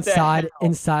inside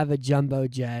of a jumbo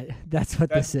jet. That's what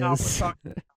this is.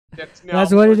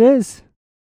 That's what it is.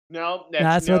 No,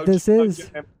 that's what this is.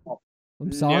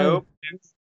 I'm sorry. Nope.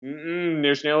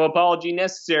 There's no apology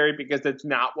necessary because that's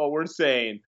not what we're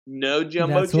saying. No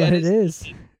jumbo jet. That's what it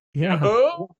is. Yeah.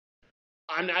 No,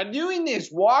 I'm not doing this.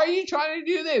 Why are you trying to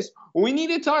do this? We need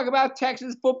to talk about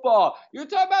Texas football. You're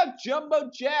talking about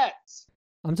jumbo jets.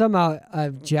 I'm talking about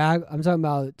I'm talking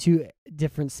about 2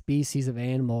 different species of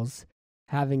animals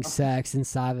having sex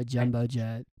inside of a jumbo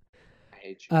jet. I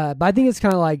hate you. But I think it's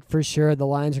kind of like for sure the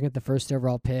Lions are going to get the 1st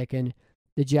overall pick, and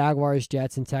the Jaguars,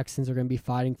 Jets, and Texans are going to be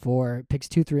fighting for picks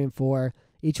 2, 3, and 4.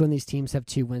 Each one of these teams have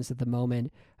 2 wins at the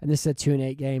moment, and this is a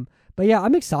 2-8 game. But yeah,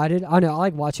 I'm excited. I know I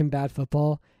like watching bad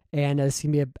football, and it's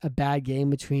going to be a bad game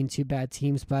between 2 bad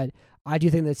teams. But I do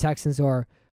think the Texans are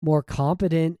more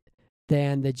competent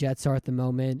than the Jets are at the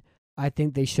moment. I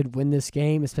think they should win this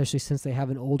game, especially since they have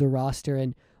an older roster,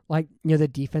 and the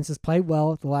defense has played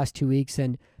well the last 2 weeks,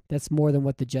 and that's more than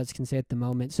what the Jets can say at the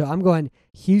moment. So I'm going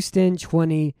Houston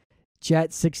 20.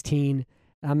 Jets 16.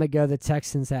 I'm going to go the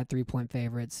Texans at 3-point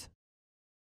favorites.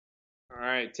 All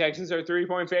right. Texans are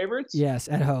 3-point favorites? Yes,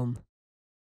 at home.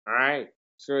 All right.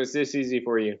 So it's this easy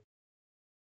for you.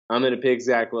 I'm going to pick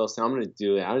Zach Wilson. I'm going to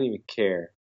do it. I don't even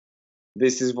care.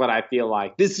 This is what I feel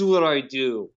like. This is what I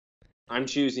do. I'm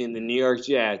choosing the New York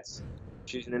Jets. I'm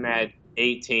choosing them at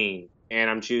 18. And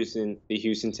I'm choosing the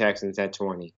Houston Texans at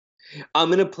 20. I'm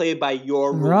going to play by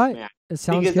your rules, right. Matt. It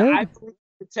sounds because good. I believe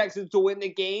the Texans to win the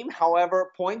game.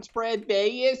 However, point spread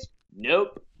Vegas,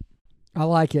 nope. I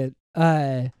like it.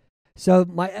 So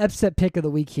my upset pick of the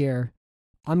week here,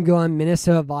 I'm going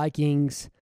Minnesota Vikings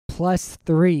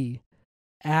 +3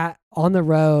 on the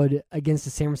road against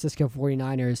the San Francisco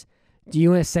 49ers. Do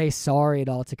you want to say sorry at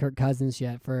all to Kirk Cousins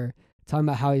yet for talking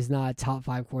about how he's not a top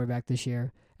 5 quarterback this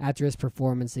year after his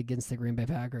performance against the Green Bay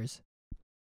Packers?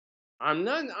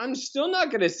 I'm still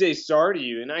not going to say sorry to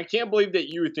you, and I can't believe that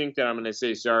you think that I'm going to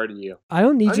say sorry to you. I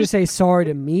don't need you to say sorry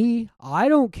to me. I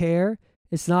don't care.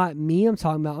 It's not me I'm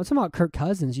talking about. I'm talking about Kirk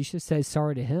Cousins. You should say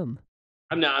sorry to him.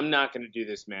 I'm not going to do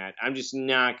this, Matt. I'm just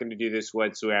not going to do this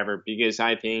whatsoever because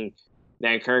I think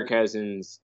that Kirk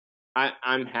Cousins,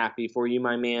 I'm happy for you,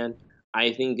 my man.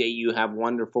 I think that you have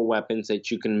wonderful weapons that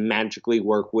you can magically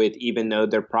work with, even though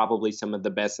they're probably some of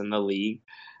the best in the league.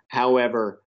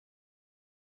 However,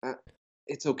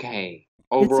 it's okay.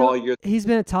 Overall, he's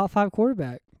been a top 5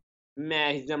 quarterback.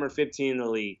 Man, he's number 15 in the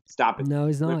league. Stop it. No,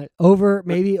 he's not.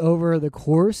 Maybe over the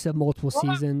course of multiple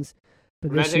seasons,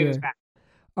 but this year.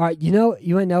 All right, you want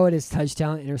to know what his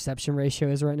touchdown interception ratio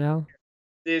is right now?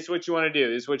 This is what you want to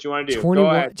do.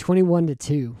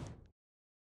 21-2.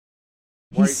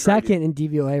 He's second in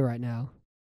DVOA right now.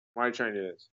 Why are you trying to do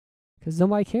this? Because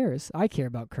nobody cares. I care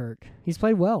about Kirk. He's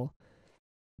played well.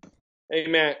 Hey,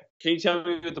 Matt, can you tell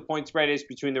me what the point spread is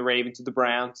between the Ravens and the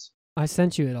Browns? I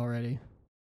sent you it already.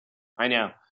 I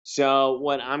know. So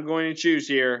what I'm going to choose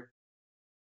here,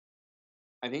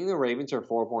 I think the Ravens are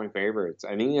 4-point favorites.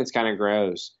 I think that's kind of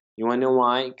gross. You want to know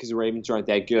why? Because the Ravens aren't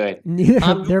that good.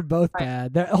 They're both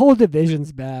bad. The whole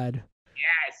division's bad.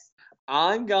 Yes.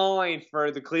 I'm going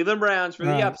for the Cleveland Browns for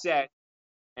the upset.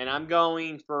 And I'm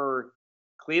going for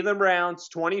Cleveland Browns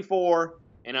 24.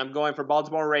 And I'm going for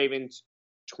Baltimore Ravens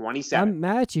 27. I'm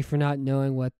mad at you for not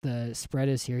knowing what the spread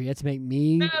is here. You have to make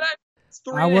me.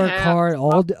 I work hard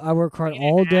all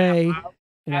day.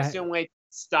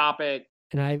 Stop it.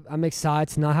 And I'm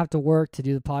excited to not have to work to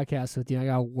do the podcast with you. I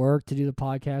got to work to do the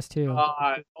podcast too.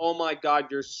 Oh my God,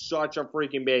 you're such a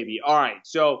freaking baby. All right,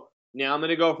 so now I'm going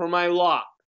to go for my lock.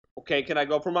 Okay, can I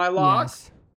go for my lock?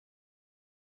 Yes.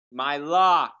 My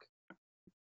lock.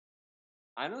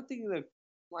 I don't think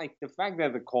the fact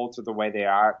that the Colts are the way they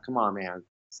are. Come on, man.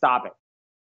 Stop it.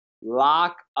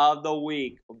 Lock of the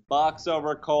week. Bucks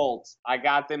over Colts. I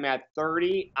got them at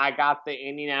 30. I got the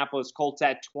Indianapolis Colts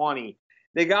at 20.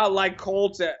 They got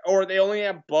Colts or they only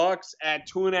have Bucks at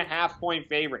 2.5-point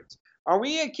favorites. Are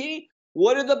we kidding?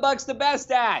 What are the Bucks the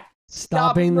best at?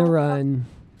 Stopping the run.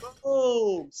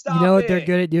 Boom. Stop You know what they're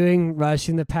good at doing?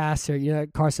 Rushing the passer. You know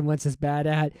what Carson Wentz is bad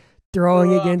at?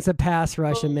 Throwing against the pass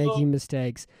rush and making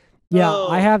mistakes. Yeah,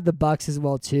 I have the Bucks as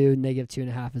well too.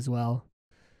 -2.5 as well.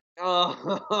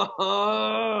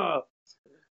 I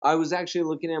was actually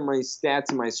looking at my stats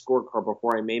and my scorecard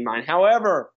before I made mine.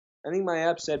 However, I think my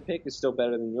upset pick is still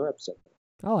better than your upset pick.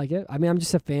 I like it. I mean, I'm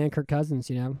just a fan of Kirk Cousins,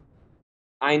 you know.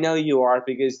 I know you are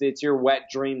because it's your wet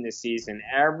dream this season.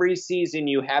 Every season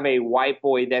you have a white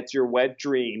boy that's your wet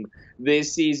dream.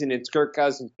 This season it's Kirk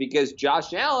Cousins because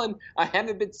Josh Allen, I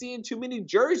haven't been seeing too many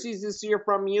jerseys this year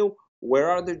from you. Where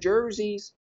are the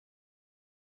jerseys?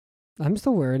 I'm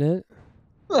still wearing it.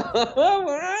 Where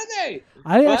are they?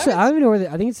 I don't even know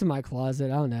where I think it's in my closet.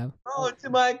 I don't know. Oh, it's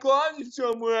in my closet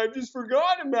somewhere. I just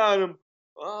forgot about them.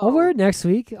 Oh. I'll wear it next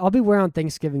week. I'll be wearing on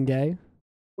Thanksgiving Day.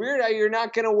 Weird how you're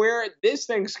not going to wear it this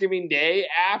Thanksgiving Day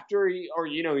after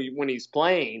when he's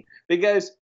playing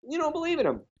because you don't believe in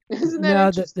him. Isn't that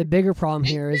interesting? The bigger problem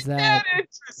here is that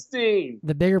interesting.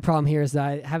 The bigger problem here is that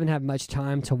I haven't had much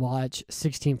time to watch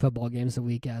 16 football games a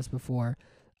week as before.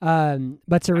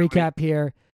 But to recap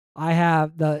here, we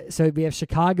have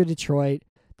Chicago, Detroit.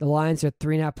 The Lions are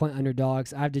 3.5-point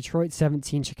underdogs. I have Detroit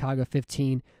 17, Chicago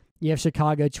 15. You have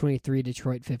Chicago 23,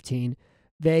 Detroit 15.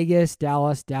 Vegas,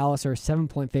 Dallas. Dallas are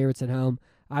 7-point favorites at home.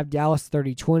 I have Dallas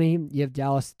 30-20. You have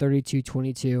Dallas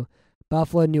 32-22.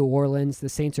 Buffalo, New Orleans. The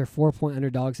Saints are 4-point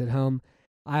underdogs at home.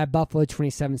 I have Buffalo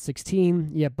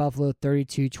 27-16. You have Buffalo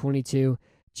 32-22.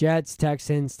 Jets,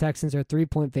 Texans. Texans are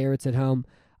 3-point favorites at home.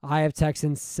 I have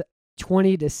Texans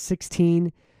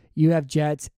 20-16. You have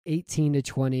Jets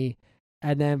 18-20.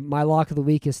 And then my lock of the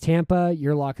week is Tampa.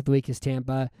 Your lock of the week is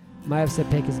Tampa. My upset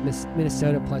pick is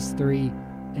Minnesota +3.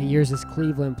 And yours is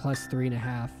Cleveland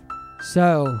 +3.5.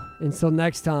 So, until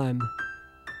next time,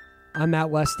 I'm Matt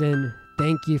Weston.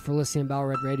 Thank you for listening to Battle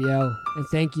Red Radio. And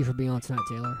thank you for being on tonight,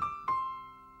 Taylor.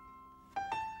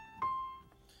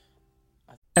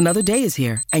 Another day is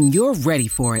here, and you're ready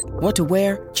for it. What to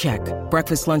wear? Check.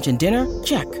 Breakfast, lunch, and dinner?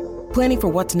 Check. Planning for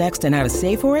what's next and how to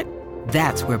save for it?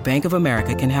 That's where Bank of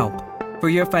America can help. For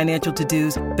your financial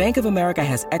to-dos, Bank of America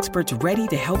has experts ready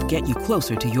to help get you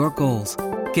closer to your goals.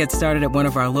 Get started at one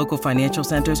of our local financial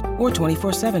centers or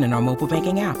 24/7 in our mobile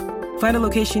banking app. Find a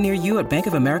location near you at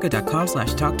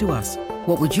bankofamerica.com/talktous.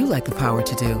 What would you like the power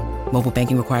to do? Mobile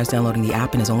banking requires downloading the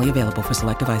app and is only available for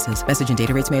select devices. Message and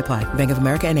data rates may apply. Bank of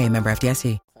America N.A., member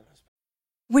FDIC.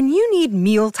 When you need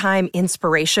mealtime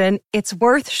inspiration, it's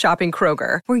worth shopping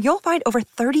Kroger, where you'll find over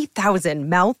 30,000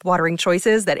 mouth-watering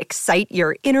choices that excite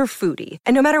your inner foodie.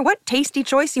 And no matter what tasty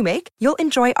choice you make, you'll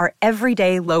enjoy our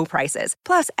everyday low prices,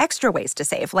 plus extra ways to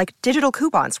save, like digital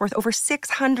coupons worth over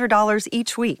 $600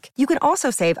 each week. You can also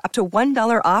save up to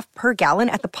 $1 off per gallon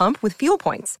at the pump with fuel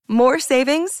points. More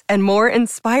savings and more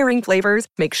inspiring flavors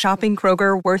make shopping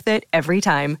Kroger worth it every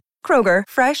time. Kroger,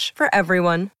 fresh for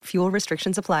everyone. Fuel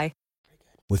restrictions apply.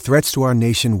 With threats to our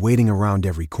nation waiting around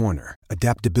every corner,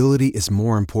 adaptability is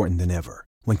more important than ever.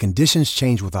 When conditions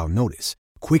change without notice,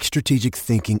 quick strategic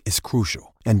thinking is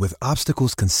crucial. And with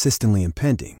obstacles consistently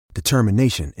impending,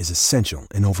 determination is essential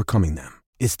in overcoming them.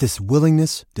 It's this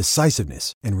willingness,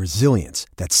 decisiveness, and resilience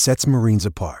that sets Marines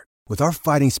apart. With our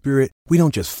fighting spirit, we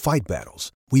don't just fight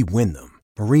battles, we win them.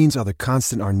 Marines are the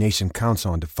constant our nation counts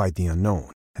on to fight the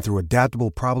unknown. And through adaptable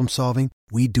problem solving,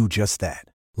 we do just that.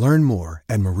 Learn more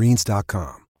at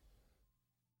marines.com.